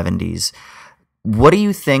early 70s, what do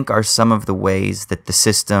you think are some of the ways that the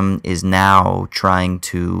system is now trying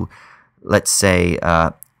to, let's say,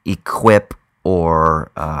 equip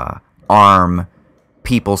or arm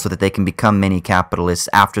people so that they can become mini capitalists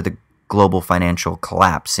after the global financial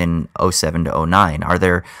collapse in 07 to 09?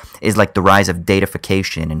 Is like the rise of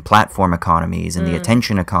datafication and platform economies and the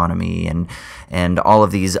attention economy and all of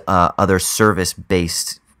these other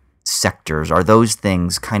service-based sectors, are those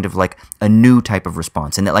things kind of like a new type of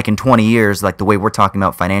response? And that like in 20 years, like the way we're talking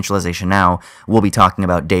about financialization now, we'll be talking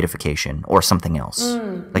about datafication or something else.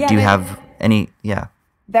 Do you have any? Yeah.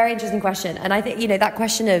 Very interesting question. And I think, that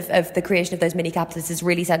question of the creation of those mini capitalists is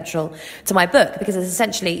really central to my book, because it's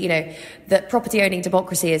essentially, that property owning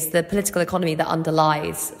democracy is the political economy that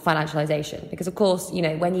underlies financialization. Because, of course,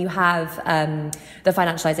 when you have the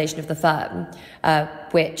financialization of the firm,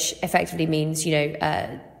 which effectively means,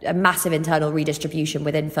 a massive internal redistribution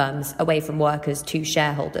within firms away from workers to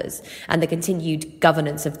shareholders, and the continued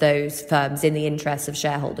governance of those firms in the interests of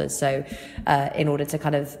shareholders. So in order to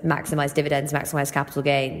kind of maximize dividends, maximize capital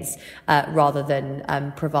gains, rather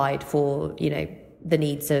than provide for, the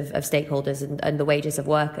needs of stakeholders and the wages of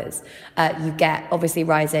workers. You get obviously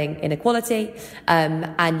rising inequality,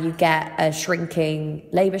 and you get a shrinking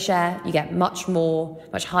labour share. You get much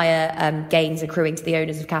higher gains accruing to the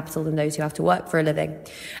owners of capital than those who have to work for a living.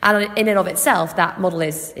 And in and of itself, that model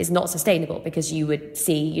is not sustainable, because you would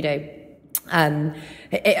see, in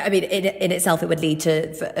itself, it would lead to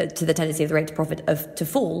the tendency of the rate of profit to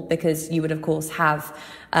fall, because you would, of course, have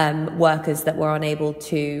workers that were unable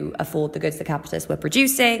to afford the goods that capitalists were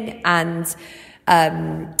producing, and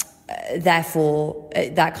therefore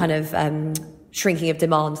that kind of shrinking of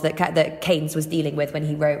demand that Keynes was dealing with when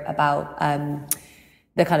he wrote about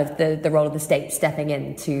the role of the state stepping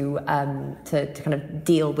in to kind of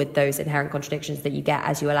deal with those inherent contradictions that you get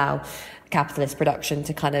as you allow capitalist production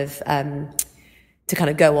to kind of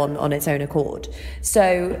go on its own accord.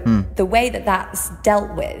 So the way that that's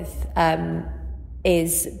dealt with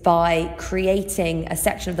is by creating a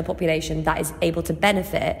section of the population that is able to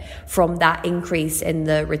benefit from that increase in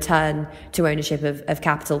the return to ownership of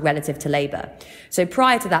capital relative to labour. So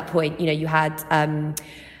prior to that point, you had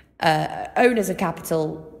owners of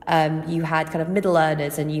capital, you had kind of middle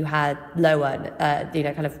earners, and you had low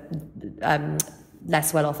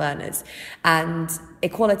less well-off earners. And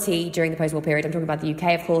equality during the post-war period, I'm talking about the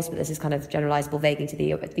UK, of course, but this is kind of generalisable vaguely to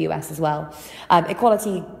the US as well.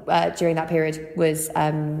 Equality during that period was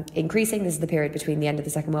increasing. This is the period between the end of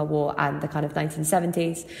the Second World War and the kind of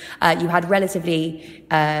 1970s. You had relatively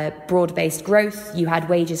broad-based growth. You had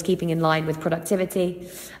wages keeping in line with productivity.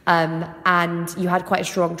 And you had quite a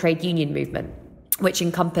strong trade union movement, which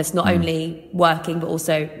encompassed not only working but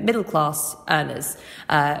also middle class earners,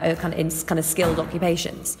 in skilled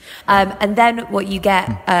occupations. And then what you get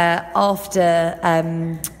after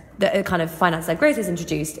the kind of finance-led growth is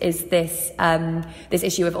introduced is this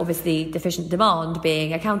issue of obviously deficient demand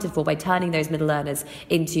being accounted for by turning those middle earners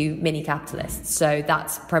into mini capitalists. So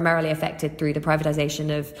that's primarily affected through the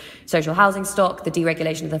privatization of social housing stock, the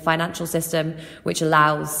deregulation of the financial system, which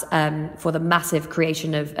allows for the massive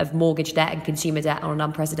creation of mortgage debt and consumer debt on an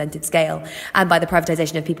unprecedented scale, and by the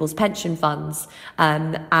privatization of people's pension funds,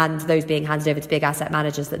 and those being handed over to big asset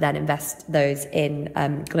managers that then invest those in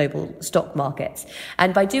global stock markets.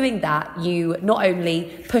 And by doing that, you not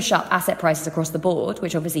only push up asset prices across the board,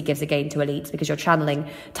 which obviously gives a gain to elites because you're channeling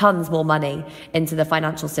tons more money into the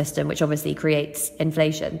financial system, which obviously creates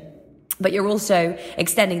inflation, but you're also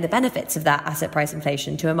extending the benefits of that asset price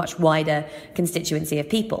inflation to a much wider constituency of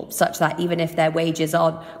people, such that even if their wages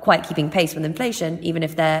aren't quite keeping pace with inflation, even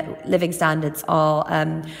if their living standards are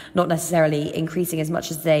not necessarily increasing as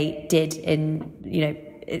much as they did in,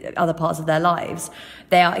 other parts of their lives,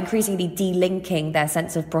 they are increasingly delinking their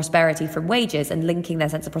sense of prosperity from wages and linking their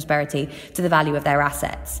sense of prosperity to the value of their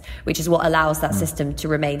assets, which is what allows that system to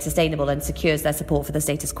remain sustainable and secures their support for the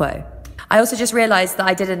status quo. I also just realised that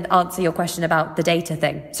I didn't answer your question about the data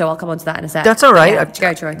thing, so I'll come on to that in a sec. That's all right.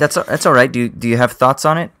 Go, Troy. That's all right. Do you have thoughts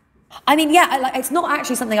on it? I mean, yeah, like, it's not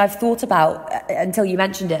actually something I've thought about until you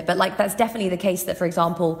mentioned it, but like that's definitely the case that, for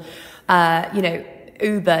example,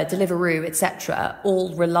 Uber, Deliveroo, etc.,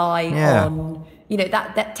 all rely on,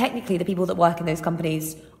 that technically the people that work in those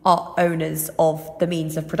companies are owners of the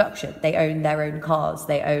means of production. They own their own cars,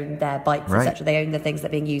 they own their bikes, etc. They own the things that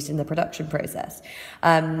are being used in the production process,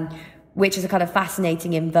 which is a kind of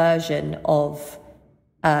fascinating inversion of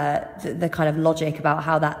the kind of logic about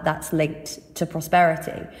how that's linked to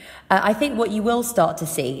prosperity. I think what you will start to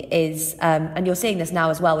see is, and you're seeing this now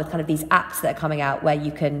as well with kind of these apps that are coming out where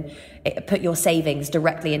you can put your savings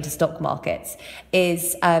directly into stock markets,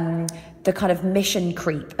 is the kind of mission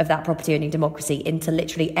creep of that property owning democracy into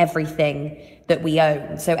literally everything that we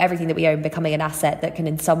own. So everything that we own becoming an asset that can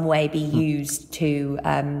in some way be used to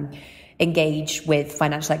engage with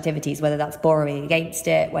financial activities, whether that's borrowing against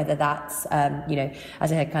it, whether that's, as I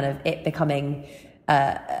said, kind of it becoming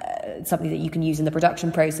something that you can use in the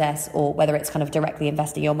production process, or whether it's kind of directly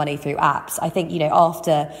investing your money through apps. I think,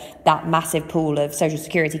 after that massive pool of social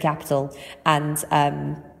security capital and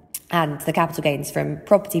the capital gains from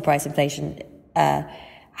property price inflation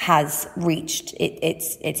has reached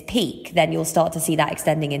its peak, then you'll start to see that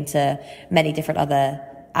extending into many different other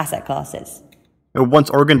asset classes. Once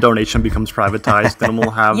organ donation becomes privatized, then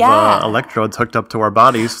we'll have electrodes hooked up to our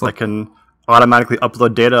bodies that can automatically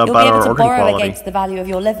upload data about our organ quality. You'll be able to borrow against the value of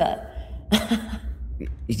your liver.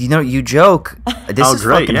 You joke. This is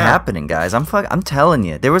great, fucking happening, guys. I'm telling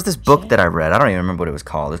you. There was this book that I read. I don't even remember what it was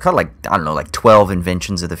called. It's called like 12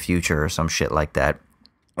 Inventions of the Future or some shit like that.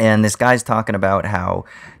 And this guy's talking about how,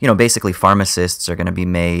 basically pharmacists are going to be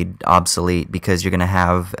made obsolete because you're going to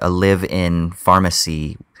have a live-in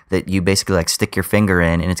pharmacy that you basically like stick your finger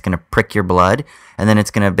in, and it's going to prick your blood, and then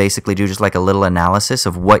it's going to basically do just like a little analysis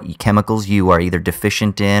of what chemicals you are either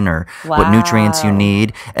deficient in or what nutrients you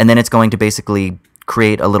need, and then it's going to basically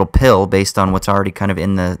create a little pill based on what's already kind of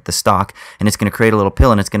in the stock, and it's going to create a little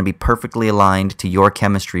pill, and it's going to be perfectly aligned to your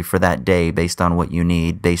chemistry for that day based on what you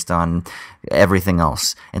need, based on everything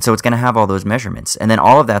else. And so it's going to have all those measurements, and then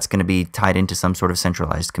all of that's going to be tied into some sort of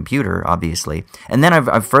centralized computer, obviously. And then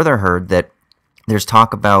I've further heard that there's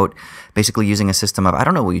talk about basically using a system of, I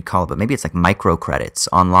don't know what you'd call it, but maybe it's like microcredits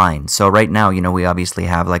online. So right now, we obviously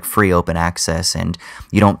have like free open access, and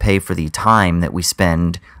you don't pay for the time that we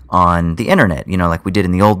spend on the internet, like we did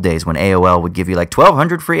in the old days when AOL would give you like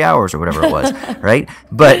 1,200 free hours or whatever it was, right?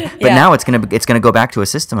 But now it's gonna go back to a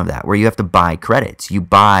system of that where you have to buy credits. You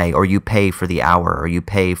buy or you pay for the hour or you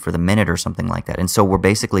pay for the minute or something like that. And so we're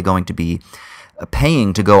basically going to be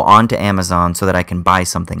paying to go onto Amazon so that I can buy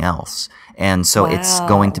something else. And so it's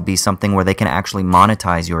going to be something where they can actually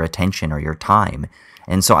monetize your attention or your time.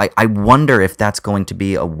 And so I wonder if that's going to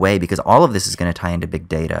be a way, because all of this is going to tie into big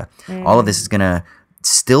data. All of this is going to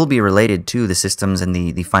still be related to the systems and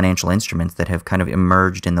the financial instruments that have kind of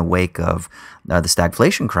emerged in the wake of the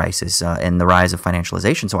stagflation crisis and the rise of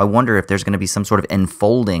financialization. So I wonder if there's going to be some sort of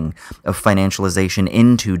enfolding of financialization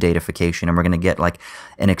into datafication, and we're going to get like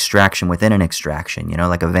an extraction within an extraction,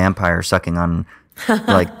 like a vampire sucking on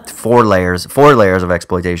like four layers of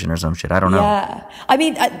exploitation or some shit. I don't know. Yeah, I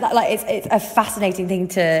mean, it's a fascinating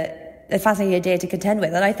a fascinating idea to contend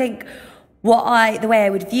with, and I think the way I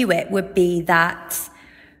would view it would be that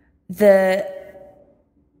the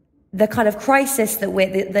kind of crisis that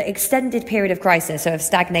the extended period of crisis, so of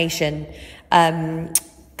stagnation,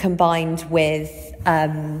 combined with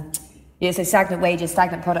so stagnant wages,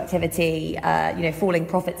 stagnant productivity, falling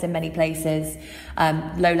profits in many places,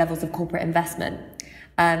 low levels of corporate investment,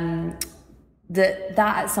 that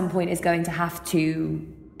at some point is going to have to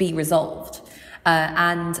be resolved.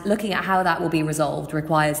 And looking at how that will be resolved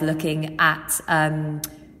requires looking at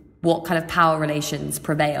what kind of power relations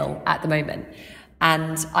prevail at the moment.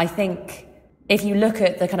 And I think if you look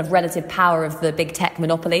at the kind of relative power of the big tech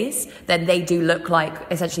monopolies, then they do look like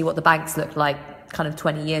essentially what the banks looked like kind of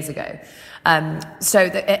 20 years ago. So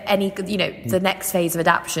that the next phase of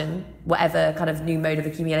adaptation, whatever kind of new mode of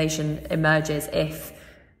accumulation emerges, if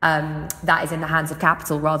that is in the hands of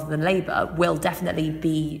capital rather than labour, will definitely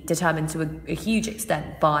be determined to a huge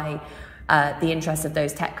extent by the interests of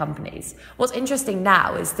those tech companies. What's interesting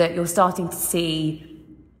now is that you're starting to see,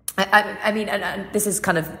 I mean, and this is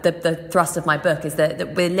kind of the thrust of my book, is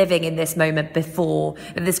that we're living in this moment before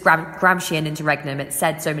this Gramscian interregnum. It's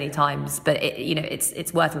said so many times, but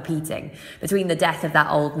it's worth repeating. Between the death of that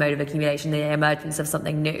old mode of accumulation, the emergence of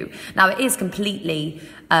something new. Now, it is completely,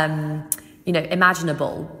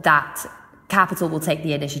 imaginable that capital will take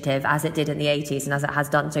the initiative, as it did in the 80s and as it has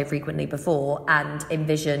done so frequently before, and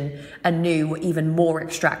envision a new, even more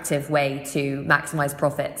extractive way to maximize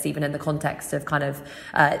profits, even in the context of kind of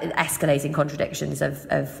escalating contradictions of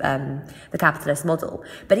the capitalist model.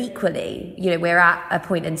 But equally, we're at a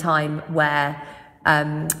point in time where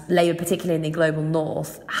Labour, particularly in the global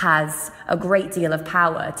north, has a great deal of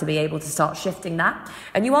power to be able to start shifting that.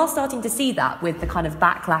 And you are starting to see that with the kind of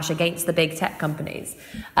backlash against the big tech companies.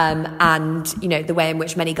 And, the way in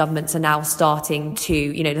which many governments are now starting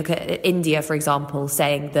to, look at India, for example,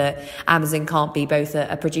 saying that Amazon can't be both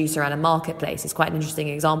a producer and a marketplace. It's quite an interesting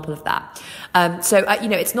example of that.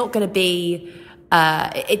 It's not going to be,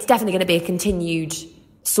 it's definitely going to be a continued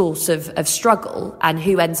source of struggle, and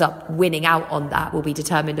who ends up winning out on that will be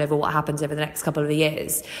determined over what happens over the next couple of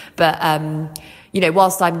years. But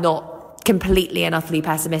whilst I'm not completely and utterly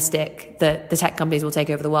pessimistic that the tech companies will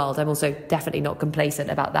take over the world, I'm also definitely not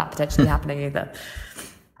complacent about that potentially happening either.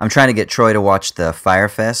 I'm trying to get Troy to watch the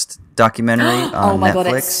Firefest documentary on Netflix. Oh my God,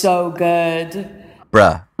 it's so good.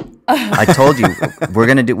 Bruh, I told you we're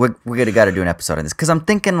gonna got to do an episode on this, because I'm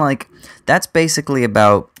thinking like that's basically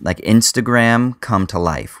about like Instagram come to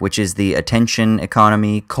life, which is the attention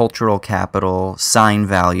economy, cultural capital, sign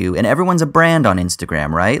value, and everyone's a brand on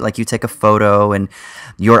Instagram, right? Like you take a photo and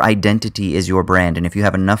your identity is your brand, and if you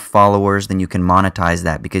have enough followers, then you can monetize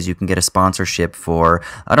that because you can get a sponsorship for,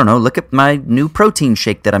 I don't know, look at my new protein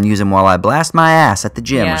shake that I'm using while I blast my ass at the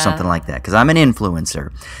gym or something like that, because I'm an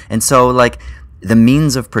influencer. And so like the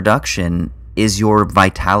means of production is your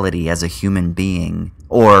vitality as a human being,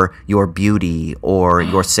 or your beauty, or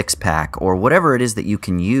your six-pack, or whatever it is that you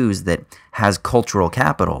can use that has cultural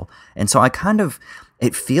capital. And so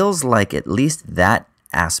it feels like at least that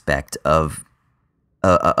aspect of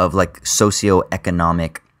like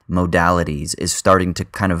socioeconomic modalities is starting to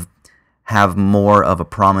kind of have more of a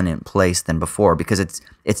prominent place than before, because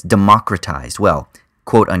it's democratized, well,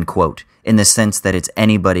 quote unquote, in the sense that it's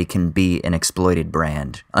anybody can be an exploited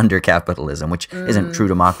brand under capitalism, which isn't true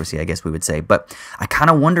democracy, I guess we would say. But I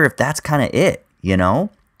kind of wonder if that's kind of it,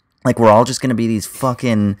 Like we're all just going to be these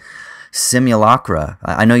fucking simulacra.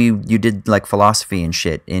 I know you did like philosophy and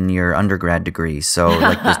shit in your undergrad degree. So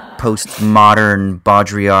like this postmodern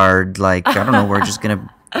Baudrillard, like, I don't know, we're just going to,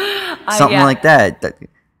 something like that.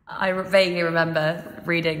 I vaguely remember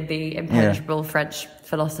reading the impenetrable French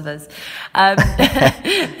philosophers.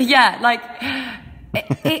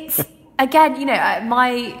 It's again,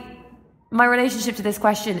 my relationship to this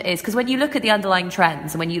question is because when you look at the underlying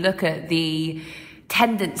trends and when you look at the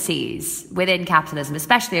tendencies within capitalism,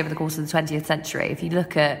 especially over the course of the 20th century, if you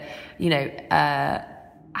look at,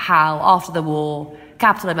 how after the war,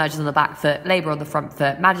 capital emerges on the back foot, labour on the front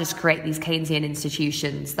foot, manages to create these Keynesian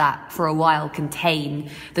institutions that for a while contain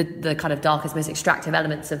the kind of darkest, most extractive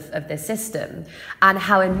elements of this system, and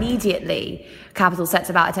how immediately capital sets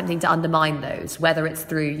about attempting to undermine those, whether it's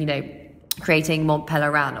through, creating Mont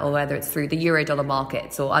Pelerin, or whether it's through the Eurodollar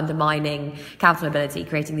markets, or undermining capital mobility,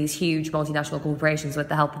 creating these huge multinational corporations with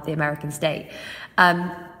the help of the American state.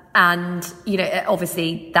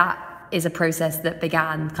 Obviously that is a process that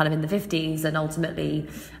began kind of in the 50s and ultimately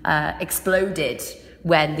exploded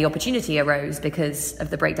when the opportunity arose because of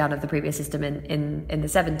the breakdown of the previous system in the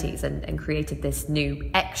 70s and created this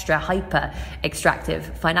new extra hyper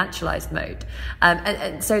extractive financialized mode.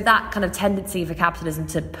 And so that kind of tendency for capitalism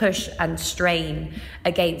to push and strain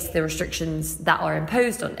against the restrictions that are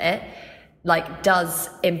imposed on it does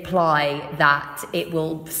imply that it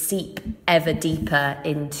will seep ever deeper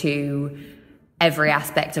into every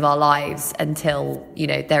aspect of our lives until,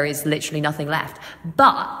 there is literally nothing left.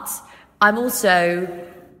 But I'm also,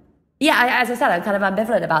 as I said, I'm kind of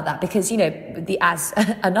ambivalent about that because, as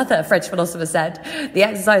another French philosopher said, the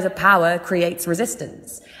exercise of power creates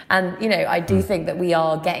resistance. And, I do think that we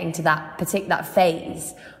are getting to that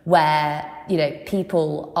phase where,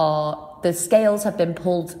 the scales have been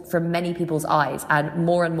pulled from many people's eyes, and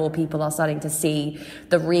more people are starting to see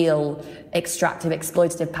the real extractive,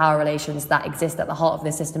 exploitative power relations that exist at the heart of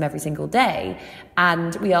this system every single day.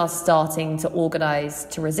 And we are starting to organise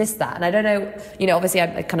to resist that. And I don't know, obviously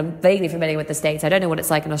I'm kind of vaguely familiar with the States. I don't know what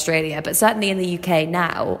it's like in Australia, but certainly in the UK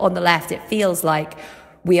now, on the left, it feels like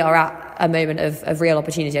we are at a moment of real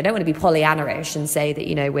opportunity. I don't want to be Pollyanna-ish and say that,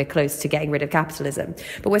 we're close to getting rid of capitalism,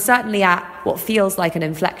 but we're certainly at what feels like an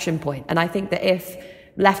inflection point. And I think that if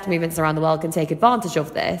left movements around the world can take advantage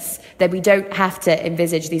of this, then we don't have to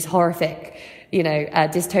envisage these horrific,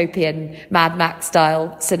 dystopian Mad Max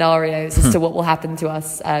style scenarios as to what will happen to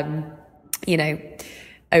us, over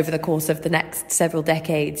the course of the next several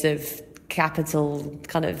decades of capital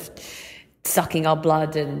kind of sucking our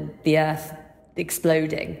blood and the earth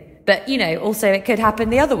exploding. But, also it could happen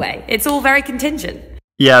the other way. It's all very contingent.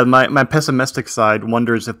 Yeah, my pessimistic side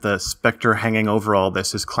wonders if the specter hanging over all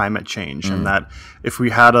this is climate change, and that if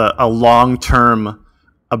we had a long-term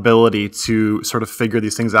ability to sort of figure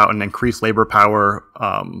these things out and increase labor power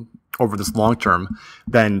over this long term,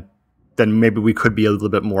 then maybe we could be a little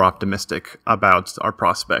bit more optimistic about our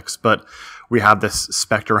prospects. But we have this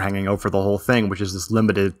specter hanging over the whole thing, which is this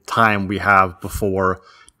limited time we have before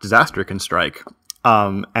disaster can strike.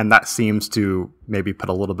 And that seems to maybe put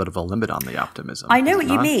a little bit of a limit on the optimism. I know what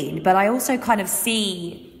you mean, but I also kind of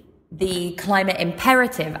see the climate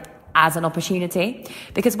imperative as an opportunity.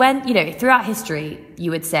 Because when, throughout history,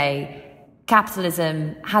 you would say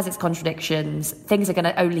capitalism has its contradictions. Things are going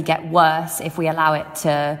to only get worse if we allow it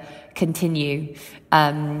to continue.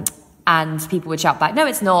 And people would shout back, no,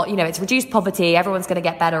 it's not. It's reduced poverty. Everyone's going to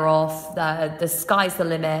get better off. The sky's the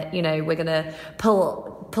limit. We're going to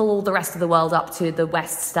pull all the rest of the world up to the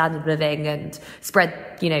West standard of living and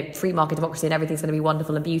spread, free market democracy, and everything's going to be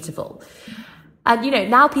wonderful and beautiful. And,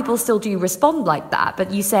 now people still do respond like that.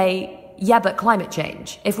 But you say, yeah, but climate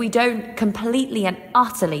change. If we don't completely and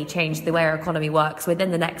utterly change the way our economy works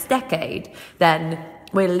within the next decade, then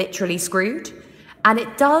we're literally screwed. And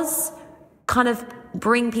it does kind of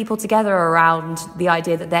bring people together around the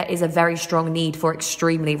idea that there is a very strong need for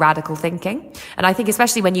extremely radical thinking. And I think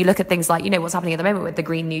especially when you look at things like, what's happening at the moment with the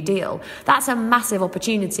Green New Deal, that's a massive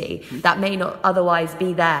opportunity that may not otherwise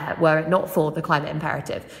be there were it not for the climate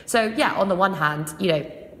imperative. So yeah, on the one hand,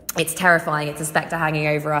 it's terrifying, it's a spectre hanging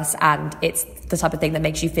over us, and it's the type of thing that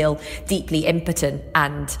makes you feel deeply impotent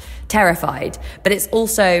and terrified. But it's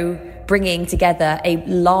also bringing together a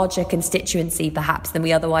larger constituency, perhaps, than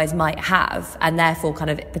we otherwise might have, and therefore kind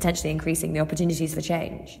of potentially increasing the opportunities for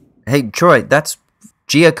change. Hey, Troy, that's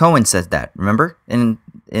Gia Cohen says that, remember? In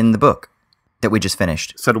the book that we just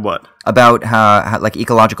finished. Said what? About how like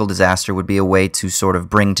ecological disaster would be a way to sort of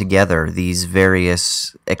bring together these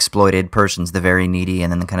various exploited persons, the very needy,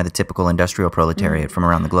 and then the kind of the typical industrial proletariat from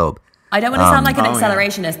around the globe. I don't want to sound like an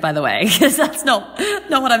accelerationist, by the way, because that's not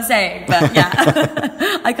what I'm saying. But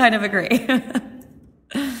yeah, I kind of agree. Yeah,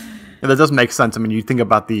 that does make sense. I mean, you think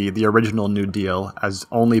about the original New Deal as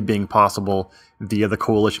only being possible via the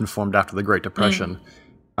coalition formed after the Great Depression.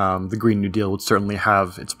 The Green New Deal would certainly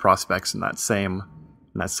have its prospects in that same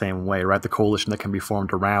way, right? The coalition that can be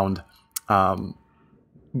formed around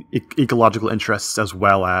ecological interests as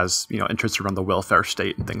well as interests around the welfare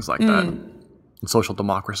state and things like that, and social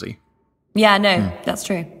democracy. Yeah, no, that's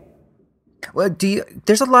true. Well,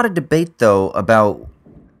 there's a lot of debate though about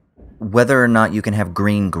whether or not you can have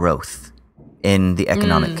green growth in the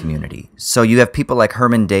economic community. So you have people like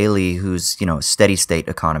Herman Daly, who's a steady state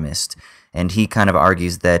economist. And he kind of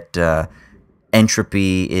argues that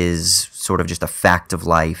entropy is sort of just a fact of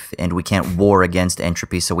life, and we can't war against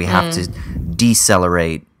entropy, so we have to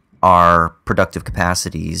decelerate our productive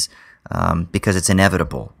capacities because it's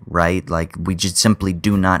inevitable, right? Like, we just simply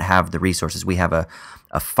do not have the resources. We have a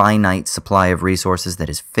finite supply of resources that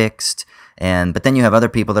is fixed. But then you have other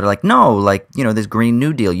people that are like, no, this Green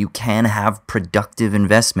New Deal, you can have productive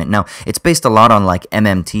investment. Now, it's based a lot on like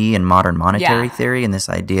MMT and modern monetary theory, and this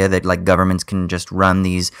idea that like governments can just run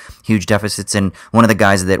these huge deficits. And one of the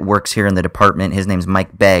guys that works here in the department, his name's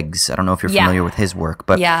Mike Beggs. I don't know if you're familiar with his work,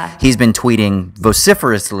 but he's been tweeting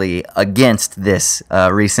vociferously against this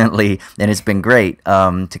recently, and it's been great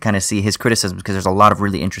to kind of see his criticism, because there's a lot of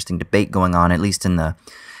really interesting debate going on, at least in the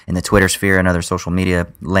Twitter sphere and other social media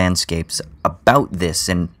landscapes about this.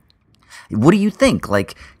 And what do you think?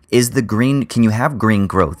 Like, can you have green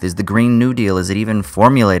growth? Is the Green New Deal, is it even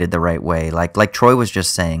formulated the right way? Like Troy was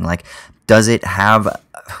just saying, does it have,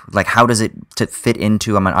 how does it fit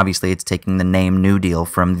into, obviously it's taking the name New Deal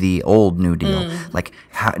from the old New Deal.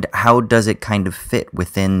 How does it kind of fit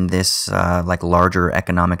within this, larger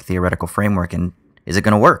economic theoretical framework? And is it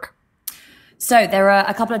going to work? So there are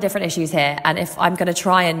a couple of different issues here, and if I'm going to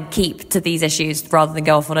try and keep to these issues rather than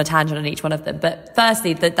go off on a tangent on each one of them. But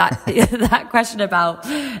firstly, that question about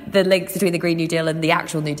the links between the Green New Deal and the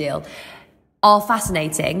actual New Deal are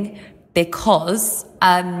fascinating, because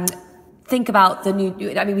think about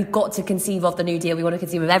we've got to conceive of the New Deal. We want to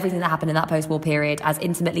conceive of everything that happened in that post-war period as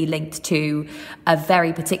intimately linked to a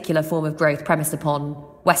very particular form of growth premised upon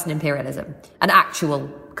Western imperialism and actual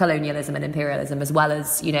colonialism and imperialism, as well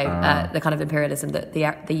as the kind of imperialism that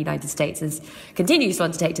the United States continues to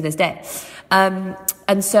undertake to this day.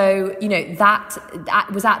 And so that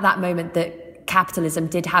was at that moment that capitalism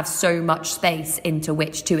did have so much space into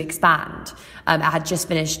which to expand. It had just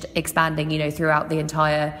finished expanding, throughout the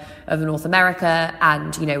entire of North America,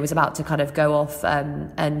 and was about to kind of go off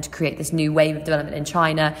and create this new wave of development in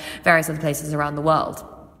China, various other places around the world.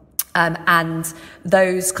 And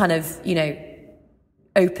those kind of,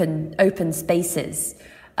 open spaces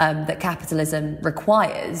that capitalism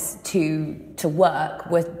requires to work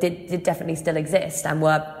did definitely still exist and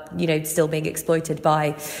were still being exploited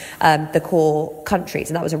by the core countries,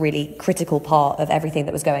 and that was a really critical part of everything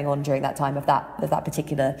that was going on during that time of that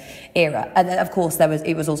particular era. And then of course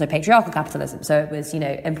it was also patriarchal capitalism, so it was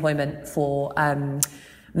employment for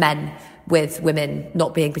men, with women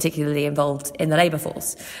not being particularly involved in the labour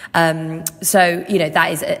force. So,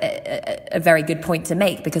 that is a very good point to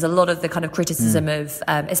make, because a lot of the kind of criticism of,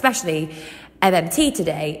 especially MMT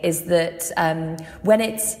today, is that when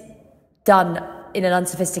it's done in an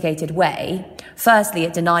unsophisticated way, firstly,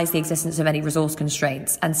 it denies the existence of any resource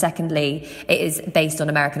constraints, and secondly, it is based on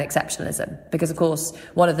American exceptionalism. Because, of course,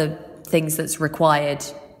 one of the things that's required,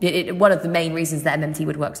 one of the main reasons that MMT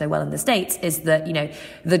would work so well in the States is that,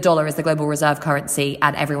 the dollar is the global reserve currency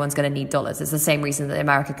and everyone's going to need dollars. It's the same reason that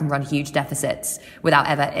America can run huge deficits without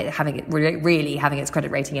ever really having its credit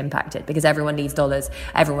rating impacted, because everyone needs dollars,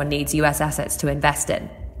 everyone needs US assets to invest in,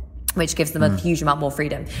 which gives them a huge amount more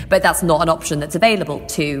freedom. But that's not an option that's available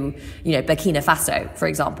to, Burkina Faso, for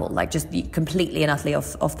example, like just completely and utterly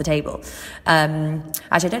off the table. Actually,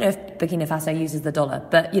 I don't know if Burkina Faso uses the dollar,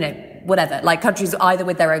 but, whatever, like countries either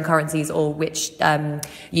with their own currencies or which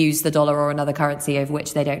use the dollar or another currency over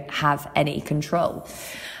which they don't have any control.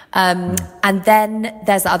 And then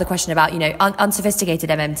there's the other question about, unsophisticated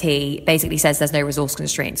MMT basically says there's no resource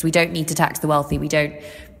constraints. We don't need to tax the wealthy. We don't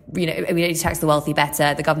need to tax the wealthy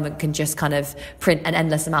better. The government can just kind of print an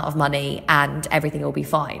endless amount of money and everything will be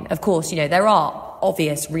fine. Of course, there are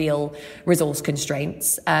obvious real resource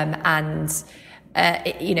constraints,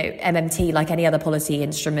 MMT, like any other policy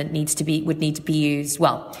instrument, would need to be used.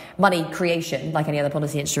 Well, money creation, like any other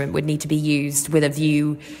policy instrument, would need to be used with a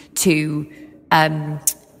view to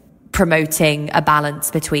promoting a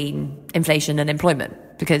balance between inflation and employment.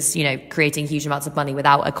 Because, creating huge amounts of money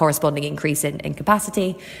without a corresponding increase in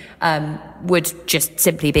capacity would just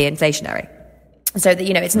simply be inflationary. So that,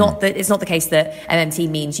 it's not the case that MMT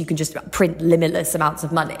means you can just print limitless amounts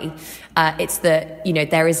of money. It's that,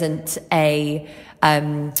 there isn't a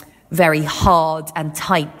very hard and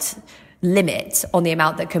tight limit on the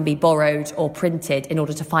amount that can be borrowed or printed in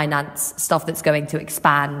order to finance stuff that's going to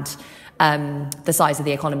expand the size of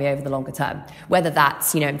the economy over the longer term, whether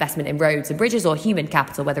that's, investment in roads and bridges or human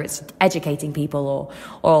capital, whether it's educating people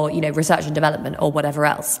or research and development or whatever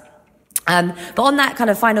else. But on that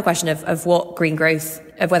kind of final question of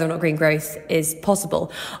whether or not green growth is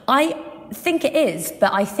possible, I think it is,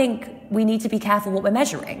 but I think we need to be careful what we're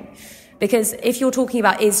measuring. Because if you're talking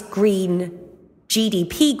about, is green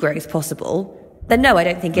GDP growth possible, then no, I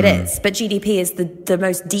don't think it is. But GDP is the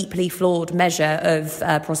most deeply flawed measure of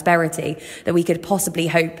prosperity that we could possibly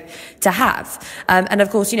hope to have. And of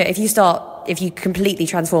course, if you completely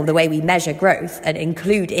transform the way we measure growth and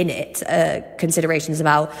include in it considerations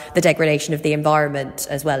about the degradation of the environment,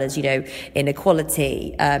 as well as,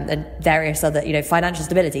 inequality and various other, financial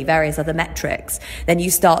stability, various other metrics, then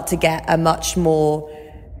you start to get a much more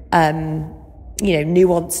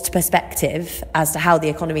nuanced perspective as to how the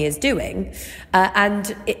economy is doing.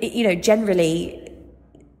 Generally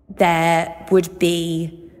there would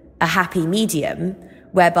be a happy medium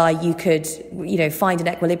whereby you could, find an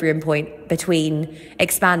equilibrium point between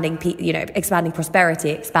expanding prosperity,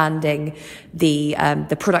 expanding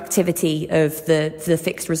the productivity of the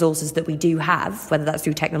fixed resources that we do have, whether that's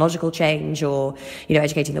through technological change or,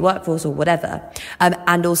 educating the workforce or whatever,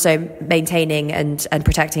 and also maintaining and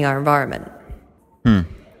protecting our environment.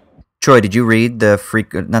 Troy, did you read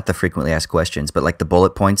not the frequently asked questions, but like the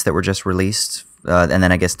bullet points that were just released and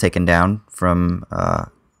then I guess taken down from,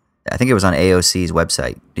 I think it was on AOC's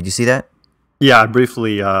website. Did you see that? Yeah, I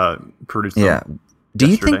briefly produced them. Yeah. Do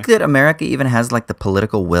you think that America even has like the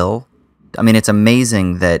political will? I mean, it's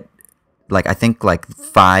amazing that I think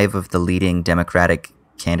 5 of the leading Democratic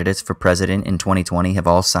candidates for president in 2020 have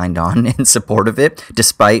all signed on in support of it,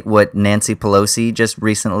 despite what Nancy Pelosi just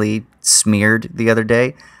recently smeared the other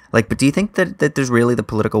day. But do you think that there's really the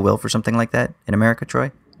political will for something like that in America,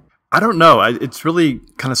 Troy? I don't know. It's really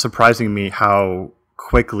kind of surprising me how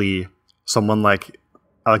quickly someone like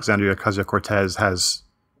Alexandria Ocasio-Cortez has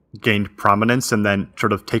gained prominence and then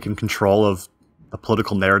sort of taken control of the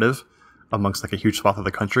political narrative amongst a huge swath of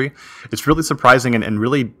the country. It's really surprising and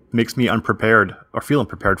really makes me unprepared or feel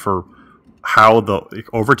unprepared for how the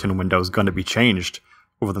Overton window is going to be changed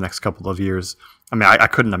over the next couple of years. I mean, I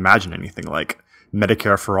couldn't imagine anything like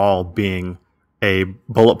Medicare for all being a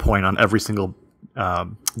bullet point on every single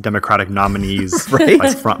Democratic nominee's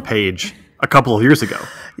front page a couple of years ago.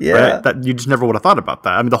 Yeah. Right? That you just never would have thought about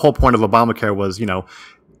that. I mean, the whole point of Obamacare was,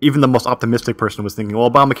 even the most optimistic person was thinking, well,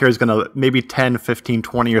 Obamacare is going to maybe 10, 15,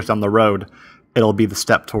 20 years down the road, it'll be the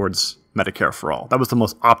step towards Medicare for all. That was the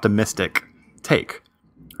most optimistic take,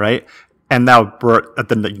 right? And now we're at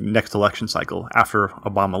the next election cycle after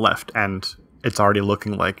Obama left, and it's already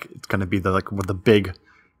looking like it's going to be the big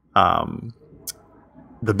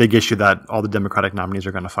issue that all the Democratic nominees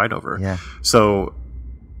are going to fight over. Yeah. So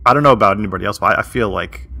I don't know about anybody else, but I feel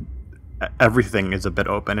like everything is a bit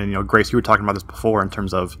open. And, Grace, you were talking about this before in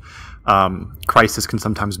terms of crisis can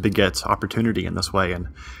sometimes beget opportunity in this way. And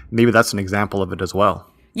maybe that's an example of it as well.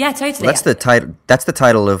 Yeah, totally. Well, that's the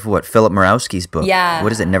title of what Philip Murowski's book. Yeah.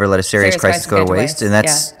 What is it? Never Let a Serious Crisis Go to Waste. And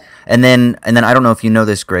that's yeah. and then I don't know if you know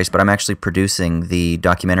this, Grace, but I'm actually producing the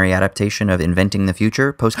documentary adaptation of Inventing the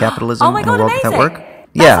Future, Post-Capitalism Oh my God, in a World amazing. Without Work.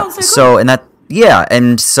 That sounds so cool.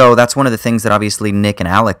 And so that's one of the things that obviously Nick and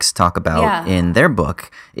Alex talk about in their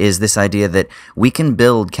book is this idea that we can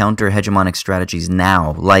build counter-hegemonic strategies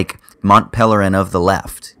now, like Mont Pelerin of the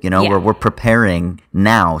left, where we're preparing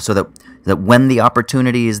now so that when the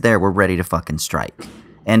opportunity is there, we're ready to fucking strike.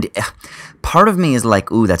 And part of me is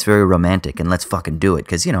like, ooh, that's very romantic, and let's fucking do it,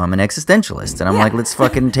 because, I'm an existentialist, and I'm like, let's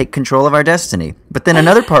fucking take control of our destiny. But then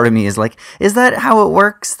another part of me is like, is that how it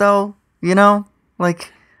works, though?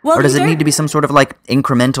 Or does it need to be some sort of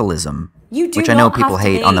incrementalism, which I know people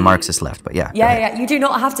hate on the Marxist left, but yeah. Yeah. You do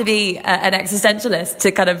not have to be an existentialist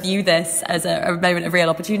to kind of view this as a moment of real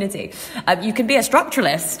opportunity. You can be a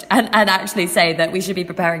structuralist and actually say that we should be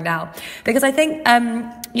preparing now. Because I think,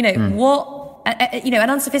 an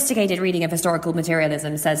unsophisticated reading of historical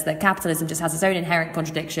materialism says that capitalism just has its own inherent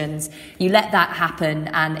contradictions. You let that happen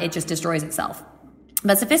and it just destroys itself.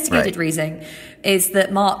 But sophisticated reasoning is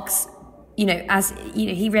that Marx,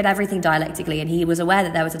 he read everything dialectically, and he was aware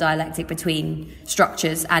that there was a dialectic between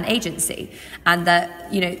structures and agency, and that,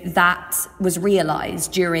 that was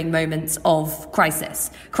realized during moments of crisis.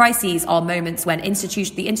 Crises are moments when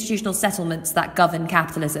the institutional settlements that govern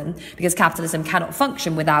capitalism, because capitalism cannot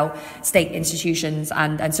function without state institutions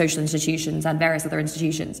and social institutions and various other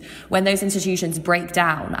institutions, when those institutions break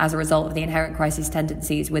down as a result of the inherent crisis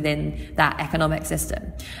tendencies within that economic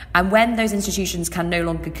system. And when those institutions can no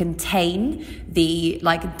longer contain the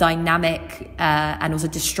dynamic and also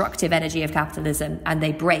destructive energy of capitalism, and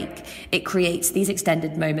they break, it creates these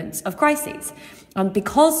extended moments of crises. And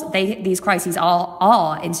because these crises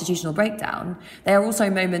are institutional breakdown, they are also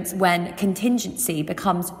moments when contingency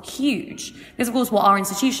becomes huge. Because, of course, what are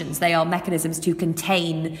institutions? They are mechanisms to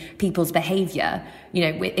contain people's behavior,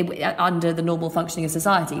 under the normal functioning of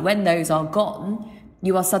society. When those are gone,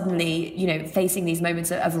 you are suddenly, facing these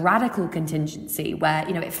moments of radical contingency where,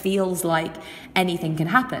 it feels like anything can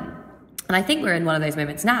happen. And I think we're in one of those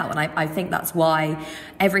moments now. And I think that's why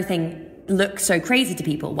everything looks so crazy to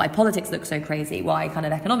people, why politics looks so crazy, why kind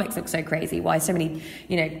of economics looks so crazy, why so many,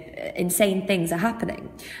 insane things are happening.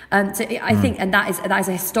 So I think, and that is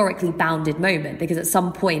a historically bounded moment, because at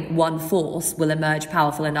some point one force will emerge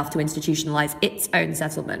powerful enough to institutionalize its own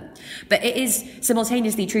settlement. But it is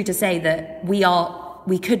simultaneously true to say that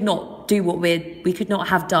we could not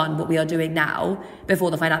have done what we are doing now before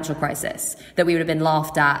the financial crisis, that we would have been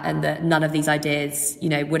laughed at, and that none of these ideas,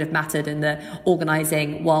 would have mattered, and that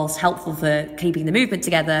organising, whilst helpful for keeping the movement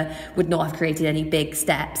together, would not have created any big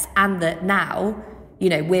steps, and that now,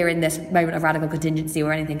 we're in this moment of radical contingency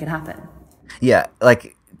where anything can happen. Yeah,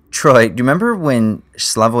 Troy, do you remember when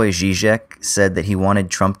Slavoj Žižek said that he wanted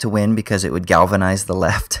Trump to win because it would galvanize the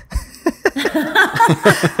left?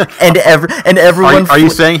 and everyone. Are you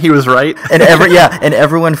saying he was right? and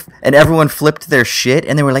everyone flipped their shit,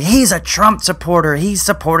 and they were like, "He's a Trump supporter. He's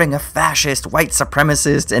supporting a fascist, white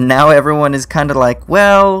supremacist." And now everyone is kind of like,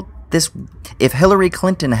 "Well, if Hillary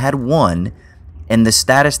Clinton had won, and the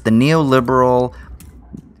neoliberal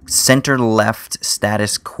center-left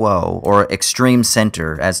status quo, or extreme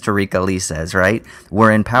center, as Tariq Ali says, right,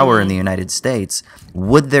 were in power in the United States,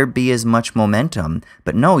 would there be as much momentum?"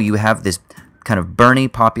 But no, you have this kind of Bernie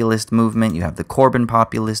populist movement, you have the Corbyn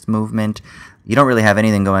populist movement, you don't really have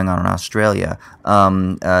anything going on in Australia.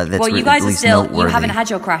 That's you guys are still, noteworthy. You haven't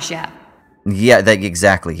had your crash yet. Yeah,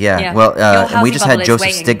 exactly, yeah. Well, and we just had Joseph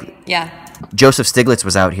Stiglitz. Yeah. Joseph Stiglitz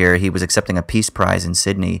was out here. He was accepting a peace prize in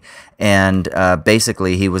Sydney, and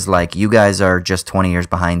basically he was like, "You guys are just 20 years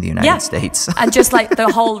behind the United States." And just like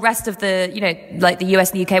the whole rest of the, the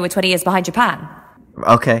US and the UK were 20 years behind Japan.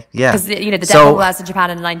 Okay, yeah. Because, the debt bubble burst in Japan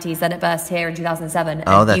in the 90s, then it burst here in 2007.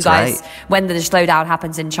 And that's you guys, right. When the slowdown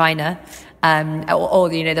happens in China, or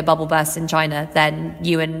the bubble bursts in China, then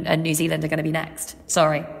you and New Zealand are going to be next.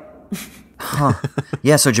 Sorry. Huh.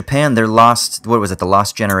 Yeah, so Japan, they're lost, what was it, the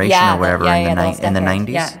lost generation or whatever in the 90s?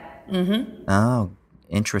 Yeah. Mm-hmm. Oh,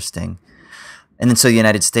 interesting. And then so the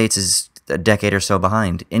United States is a decade or so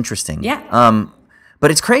behind. Interesting. Yeah.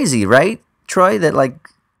 But it's crazy, right, Troy, that like,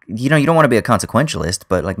 you know, you don't want to be a consequentialist,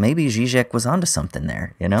 but like maybe Zizek was onto something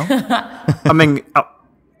there, you know? I mean,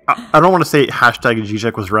 I don't want to say hashtag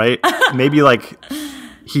Zizek was right. Maybe like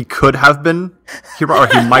he could have been, or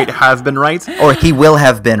he might have been right. Or he will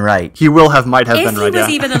have been right. Might have been right, If he was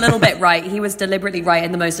even a little bit right, he was deliberately right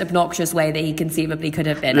in the most obnoxious way that he conceivably could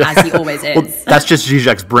have been, as he always is. Well, that's just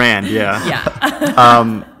Zizek's brand, yeah.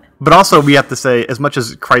 Yeah. But also, we have to say, as much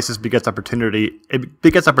as crisis begets opportunity, it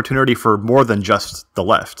begets opportunity for more than just the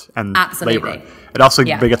left and Absolutely. labor. It also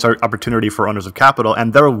begets opportunity for owners of capital,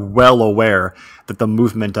 and they're well aware that the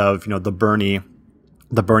movement of, you know, the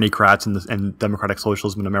Bernie-crats and democratic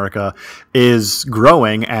socialism in America is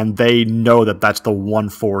growing, and they know that that's the one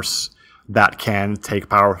force that can take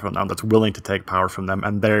power from them, that's willing to take power from them,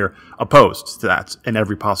 and they're opposed to that in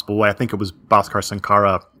every possible way. I think it was Bhaskar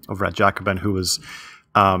Sankara over at Jacobin who was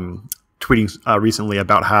tweeting recently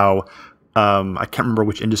about how I can't remember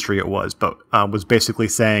which industry it was, but was basically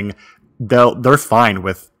saying they're fine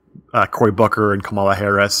with Cory Booker and Kamala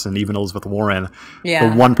Harris and even Elizabeth Warren. Yeah.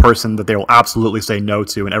 The one person that they will absolutely say no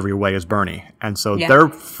to in every way is Bernie, and so they're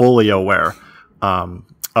fully aware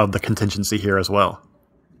of the contingency here as well.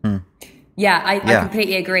 Yeah, I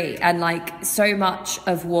completely agree. And like so much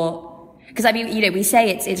of what, because I mean, you know, we say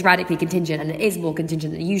it's radically contingent, and it is more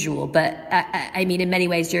contingent than usual. But I mean, in many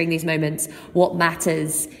ways, during these moments, what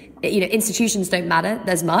matters, you know, institutions don't matter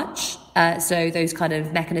as much. So those kind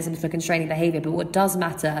of mechanisms for constraining behavior. But what does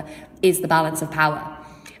matter is the balance of power.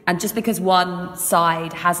 And just because one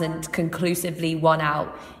side hasn't conclusively won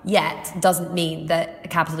out yet, doesn't mean that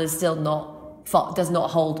capital is still does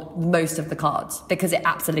not hold most of the cards, because it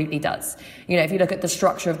absolutely does. You know, if you look at the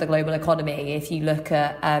structure of the global economy, if you look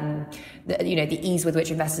at the ease with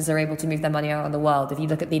which investors are able to move their money around the world, if you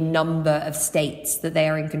look at the number of states that they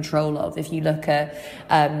are in control of, if you look at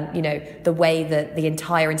the way that the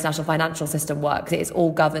entire international financial system works, it is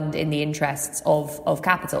all governed in the interests of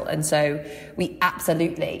capital. And so we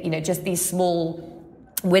absolutely, you know, just these small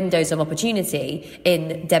windows of opportunity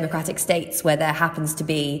in democratic states where there happens to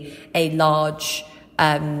be a large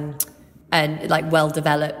and like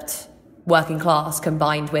well-developed working class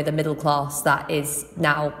combined with a middle class that is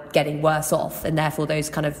now getting worse off, and therefore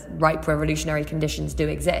those kind of ripe revolutionary conditions do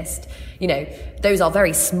exist. You know, those are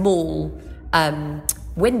very small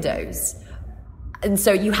windows, and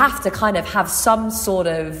so you have to kind of have some sort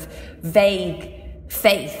of vague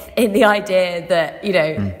faith in the idea that, you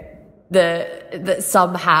know, that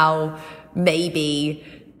somehow maybe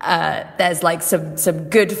there's like some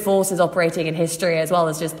good forces operating in history as well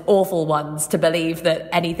as just awful ones to believe that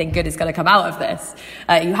anything good is going to come out of this.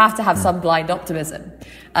 You have to have some blind optimism.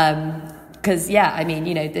 Because, I mean,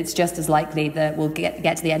 you know, it's just as likely that we'll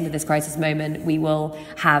get to the end of this crisis moment. We will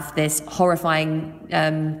have this horrifying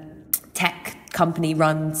tech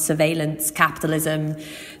company-run surveillance capitalism,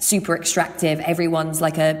 super extractive. Everyone's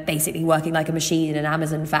like basically working like a machine in an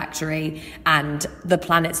Amazon factory, and the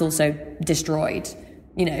planet's also destroyed.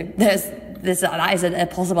 You know, that is a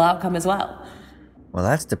possible outcome as well. Well,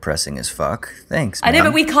 that's depressing as fuck. Thanks, I know,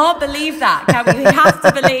 but we can't believe that, can we? We have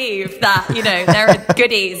to believe that, you know, there are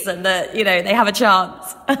goodies and that, you know, they have a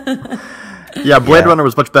chance. Yeah, Blade Runner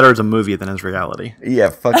was much better as a movie than as reality. Yeah,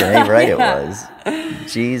 fucking A, right. It was.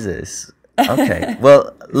 Jesus. Okay.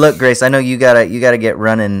 Well, look, Grace, I know you gotta get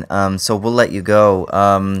running, so we'll let you go.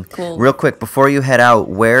 Cool. Real quick, before you head out,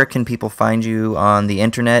 where can people find you on the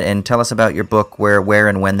internet, and tell us about your book, where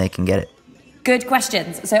and when they can get it? Good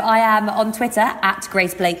questions. So I am on Twitter at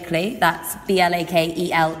Grace Blakeley. That's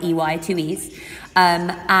Blakeley, 2 E's.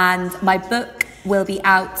 And my book will be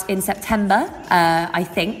out in September, I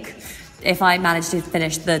think, if I manage to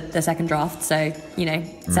finish the second draft. So, you know,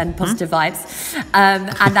 send positive vibes.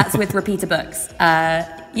 And that's with Repeater Books.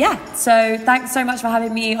 So thanks so much for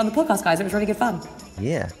having me on the podcast, guys. It was really good fun.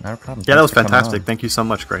 Yeah, not a problem. Yeah, that was fantastic. Thank you so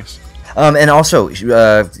much, Grace. And also,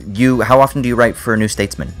 how often do you write for New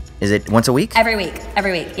Statesman? Is it once a week? Every week,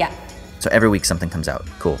 yeah. So every week something comes out.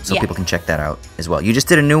 Cool. So people can check that out as well. You just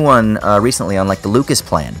did a new one recently on like the Lucas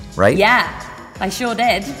plan, right? Yeah, I sure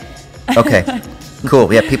did. Okay.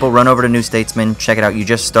 Cool. Yeah, people run over to New Statesman, check it out. You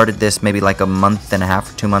just started this maybe like a month and a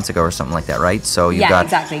half or 2 months ago or something like that, right? So you got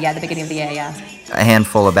exactly. Yeah, the beginning of the year, yeah. A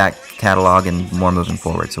handful of back catalog and more moving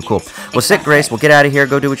forward. So cool. Well, sick, Grace. We'll get out of here.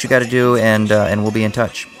 Go do what you got to do, and we'll be in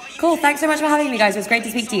touch. Cool. Thanks so much for having me, guys. It was great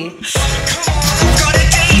to speak to you.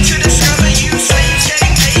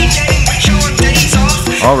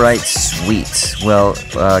 All right, sweet. Well,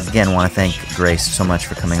 again, want to thank Grace so much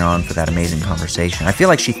for coming on for that amazing conversation. I feel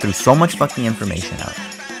like she threw so much fucking information out.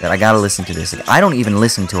 that I gotta listen to this. Like, I don't even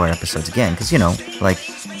listen to our episodes again because, you know, like,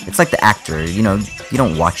 it's like the actor, you know, you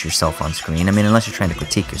don't watch yourself on screen. I mean, unless you're trying to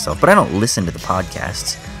critique yourself. But I don't listen to the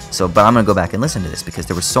podcasts. So, but I'm gonna go back and listen to this because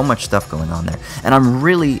there was so much stuff going on there, and I'm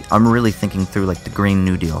really thinking through like the Green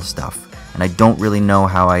New Deal stuff, and I don't really know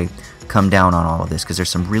how I come down on all of this because there's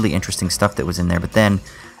some really interesting stuff that was in there. But then,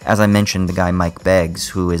 as I mentioned, the guy Mike Beggs,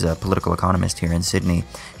 who is a political economist here in Sydney,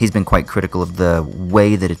 he's been quite critical of the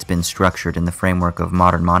way that it's been structured in the framework of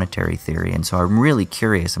modern monetary theory, and so I'm really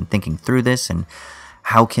curious. I'm thinking through this and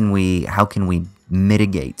how can we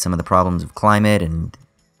mitigate some of the problems of climate and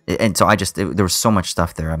so there was so much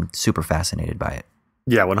stuff there. I'm super fascinated by it.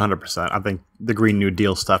 Yeah, 100%. I think the Green New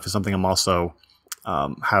Deal stuff is something I'm also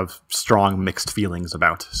have strong mixed feelings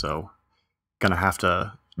about. So gonna have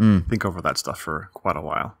to think over that stuff for quite a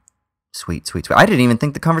while. Sweet. I didn't even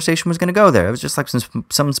think the conversation was gonna go there. It was just like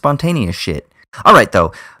some spontaneous shit. All right,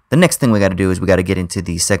 though. The next thing we got to do is we got to get into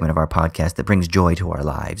the segment of our podcast that brings joy to our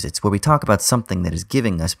lives. It's where we talk about something that is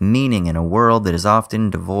giving us meaning in a world that is often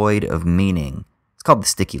devoid of meaning. It's called The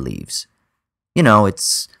Sticky Leaves. You know,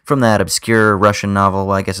 it's from that obscure Russian novel.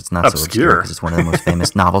 Well, I guess it's not so obscure because it's one of the most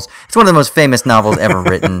famous novels. It's one of the most famous novels ever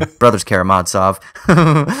written, Brothers Karamazov,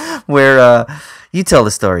 where you tell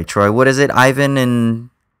the story, Troy. What is it? Ivan and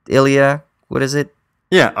Ilya? What is it?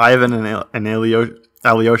 Yeah, Ivan and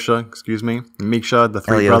Alyosha, excuse me, Miksha, the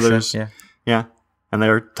three brothers. Yeah. And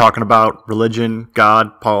they're talking about religion,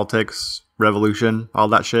 God, politics, revolution, all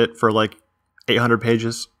that shit for like 800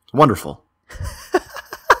 pages. It's wonderful.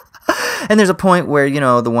 And there's a point where, you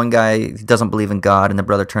know, the one guy doesn't believe in God, and the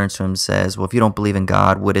brother turns to him and says, well, if you don't believe in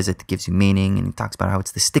God, what is it that gives you meaning? And he talks about how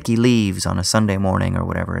it's the sticky leaves on a Sunday morning or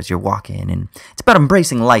whatever as you're walking. And it's about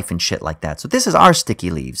embracing life and shit like that. So this is our sticky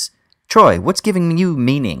leaves. Troy, what's giving you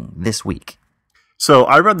meaning this week? So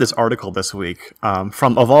I read this article this week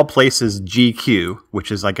from, of all places, GQ,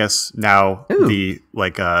 which is, I guess, now the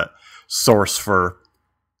source for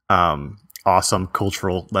awesome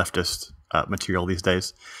cultural leftist material these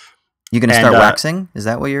days. You gonna start waxing? Is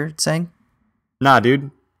that what you're saying? Nah,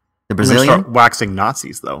 dude. The Brazilian? I'm gonna start waxing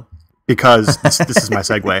Nazis, though, because this is my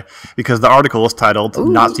segue. Because the article is titled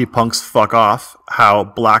 "Nazi Punks Fuck Off: How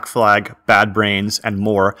Black Flag, Bad Brains, and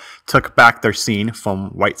More Took Back Their Scene from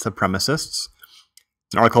White Supremacists."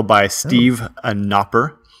 An article by Steve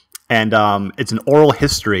Knopper, and it's an oral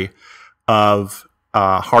history of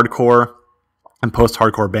hardcore and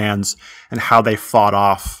post-hardcore bands and how they fought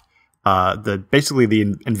off basically the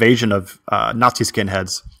invasion of Nazi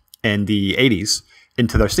skinheads in the 80s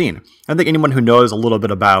into their scene. I think anyone who knows a little bit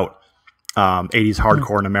about 80s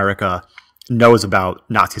hardcore in America knows about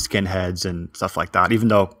Nazi skinheads and stuff like that, even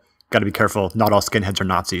though, got to be careful, not all skinheads are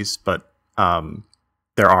Nazis, but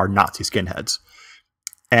there are Nazi skinheads.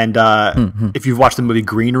 And if you've watched the movie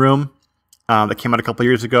Green Room, that came out a couple of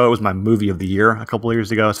years ago, it was my movie of the year a couple of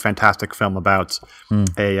years ago. It's a fantastic film about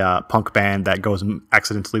a punk band that goes and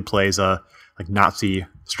accidentally plays a Nazi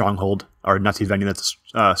stronghold or Nazi venue that's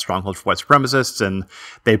a stronghold for white supremacists, and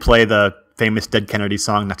they play the famous Dead Kennedy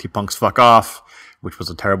song "Nazi Punks Fuck Off," which was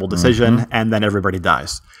a terrible decision, and then everybody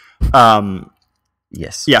dies.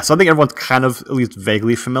 Yes. Yeah, so I think everyone's kind of at least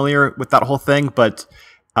vaguely familiar with that whole thing, but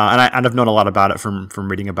and I've known a lot about it from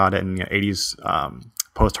reading about it in the 80s.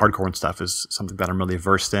 Post-hardcore and stuff is something that I'm really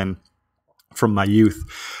versed in from my youth.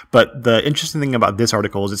 But the interesting thing about this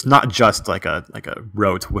article is it's not just like a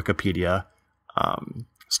rote Wikipedia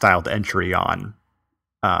styled entry on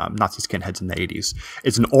Nazi skinheads in the 80s.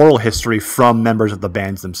 It's an oral history from members of the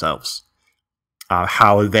bands themselves,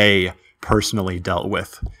 how they personally dealt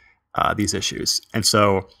with these issues. And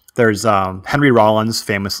so there's Henry Rollins,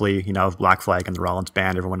 famously, of Black Flag and the Rollins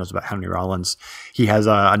Band. Everyone knows about Henry Rollins. He has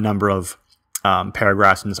a number of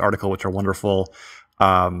paragraphs in this article which are wonderful.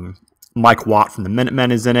 Mike Watt from the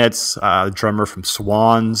Minutemen is in it. The drummer from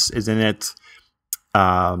Swans is in it.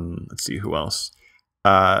 Let's see who else.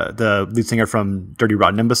 The lead singer from Dirty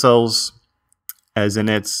Rotten Imbeciles is in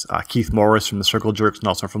it. Keith Morris from the Circle Jerks and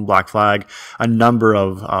also from Black Flag. A number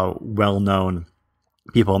of well-known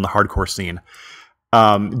people in the hardcore scene.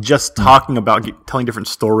 Just talking about telling different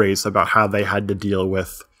stories about how they had to deal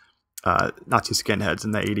with Nazi skinheads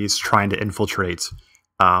in the 80s trying to infiltrate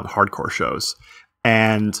hardcore shows.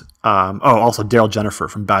 And also Daryl Jennifer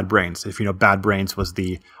from Bad Brains. If you know, Bad Brains was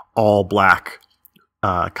the all-black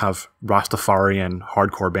kind of Rastafarian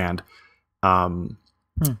hardcore band.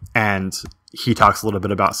 And he talks a little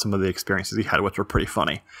bit about some of the experiences he had, which were pretty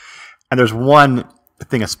funny. And there's one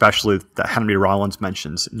thing especially that Henry Rollins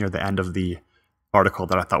mentions near the end of the article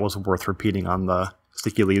that I thought was worth repeating on the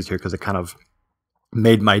Sticky Leaves here, because it kind of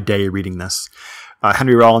made my day reading this.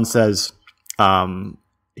 Henry Rollins says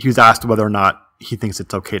he was asked whether or not he thinks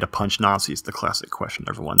it's okay to punch Nazis, the classic question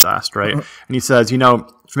everyone's asked, right? And he says, from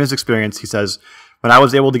his experience, he says, when I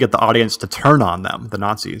was able to get the audience to turn on them, the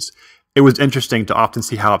Nazis, it was interesting to often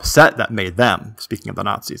see how upset that made them, speaking of the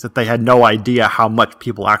Nazis, that they had no idea how much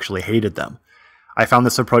people actually hated them. I found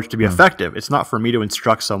this approach to be effective. It's not for me to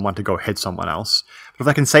instruct someone to go hit someone else. But if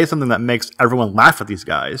I can say something that makes everyone laugh at these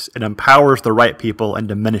guys, it empowers the right people and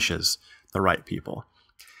diminishes the right people.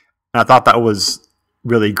 And I thought that was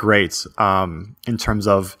really great in terms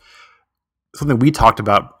of something we talked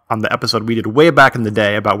about on the episode we did way back in the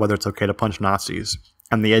day about whether it's okay to punch Nazis.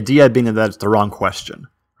 And the idea being that it's the wrong question,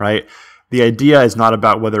 right? The idea is not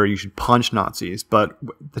about whether you should punch Nazis, but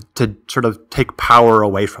to sort of take power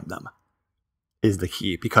away from them is the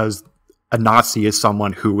key, because a Nazi is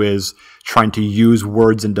someone who is trying to use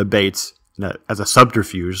words in debates as a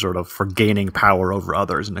subterfuge sort of for gaining power over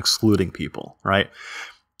others and excluding people, right?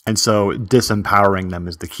 And so disempowering them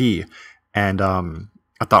is the key. And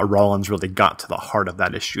I thought Rollins really got to the heart of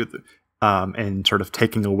that issue and sort of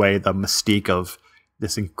taking away the mystique of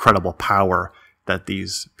this incredible power that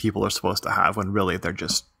these people are supposed to have when really they're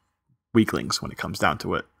just weaklings when it comes down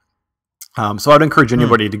to it. So I'd encourage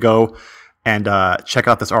anybody to go and check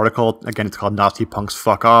out this article. Again, it's called Nazi Punks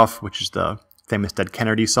Fuck Off, which is the famous Dead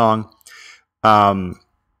Kennedy song. And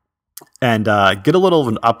get a little of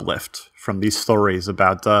an uplift from these stories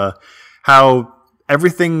about how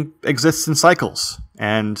everything exists in cycles,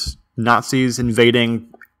 and Nazis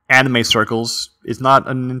invading anime circles is not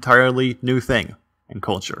an entirely new thing in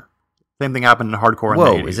culture. Same thing happened in hardcore in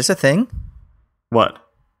the 80s. Is this a thing? What?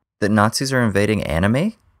 That Nazis are invading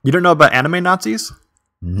anime? You don't know about anime Nazis?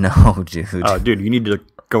 No, dude. Oh, dude, you need to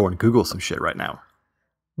go and Google some shit right now.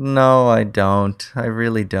 No, I don't. I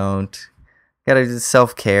really don't. Gotta do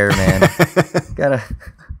self-care, man. Gotta...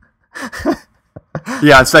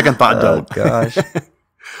 Yeah, on second thought, don't. Oh, gosh.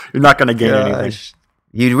 You're not going to gain anything.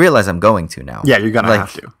 You realize I'm going to now. Yeah, you're going to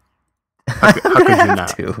have to. How could you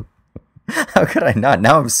not? How could I not?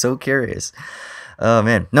 Now I'm so curious. Oh,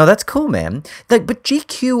 man. No, that's cool, man. But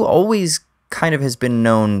GQ always kind of has been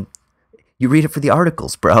known... You read it for the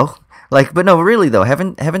articles, bro. But no, really, though.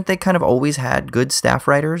 Haven't they kind of always had good staff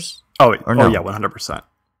writers? Or no? Yeah, 100%.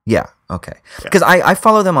 Yeah, okay. Because I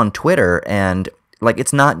follow them on Twitter, and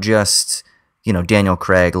it's not just, Daniel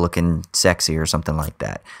Craig looking sexy or something like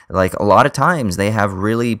that. A lot of times they have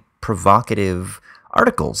really provocative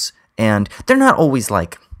articles, and they're not always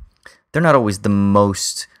the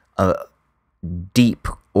most deep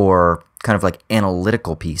or kind of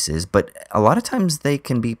analytical pieces, but a lot of times they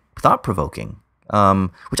can be thought-provoking.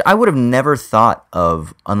 Which I would have never thought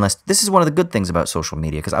of unless... This is one of the good things about social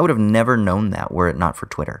media, because I would have never known that were it not for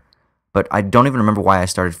Twitter. But I don't even remember why I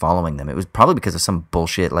started following them. It was probably because of some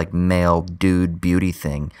bullshit, male dude beauty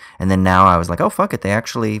thing. And then now I was like, oh, fuck it. I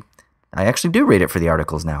actually do read it for the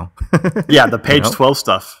articles now. Yeah, the page 12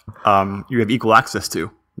 stuff you have equal access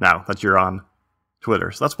to now that you're on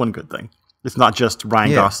Twitter. So that's one good thing. It's not just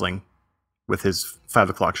Ryan Gosling with his 5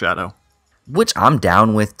 o'clock shadow. Which I'm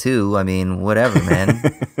down with, too. I mean, whatever, man.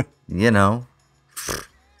 He's a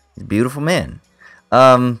beautiful man.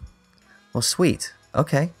 Well, sweet.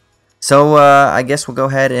 Okay. So I guess we'll go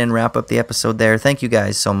ahead and wrap up the episode there. Thank you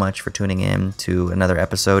guys so much for tuning in to another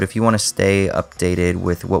episode. If you want to stay updated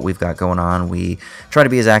with what we've got going on, we try to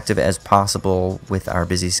be as active as possible with our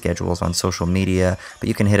busy schedules on social media. But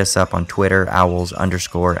you can hit us up on Twitter,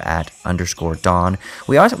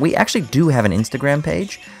 owls_at_dawn. We actually do have an Instagram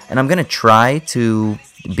page, and I'm going to try to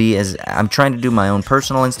I'm trying to do my own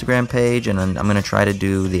personal Instagram page, and I'm going to try to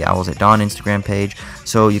do the Owls at Dawn Instagram page,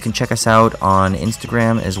 so you can check us out on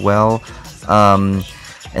Instagram as well. And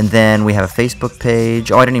then we have a Facebook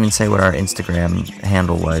page. Oh, I didn't even say what our Instagram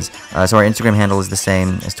handle was. So our Instagram handle is the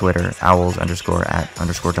same as Twitter,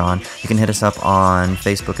 owls_at_dawn. You can hit us up on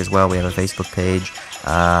Facebook as well. We have a Facebook page.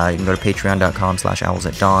 You can go to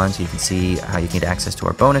patreon.com/owlsatdawn, so you can see how you can get access to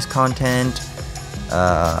our bonus content.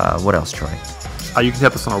 What else, Troy? You can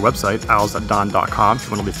hit us on our website, owlsatdawn.com, if you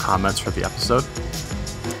want to leave comments for the episode.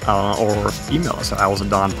 Or email us at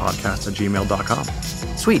owlsatdawnpodcast@gmail.com.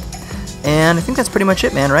 Sweet. And I think that's pretty much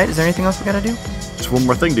it, man, right? Is there anything else we gotta do? Just one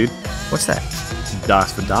more thing, dude. What's that?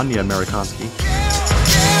 Das Vidania Amerikanski.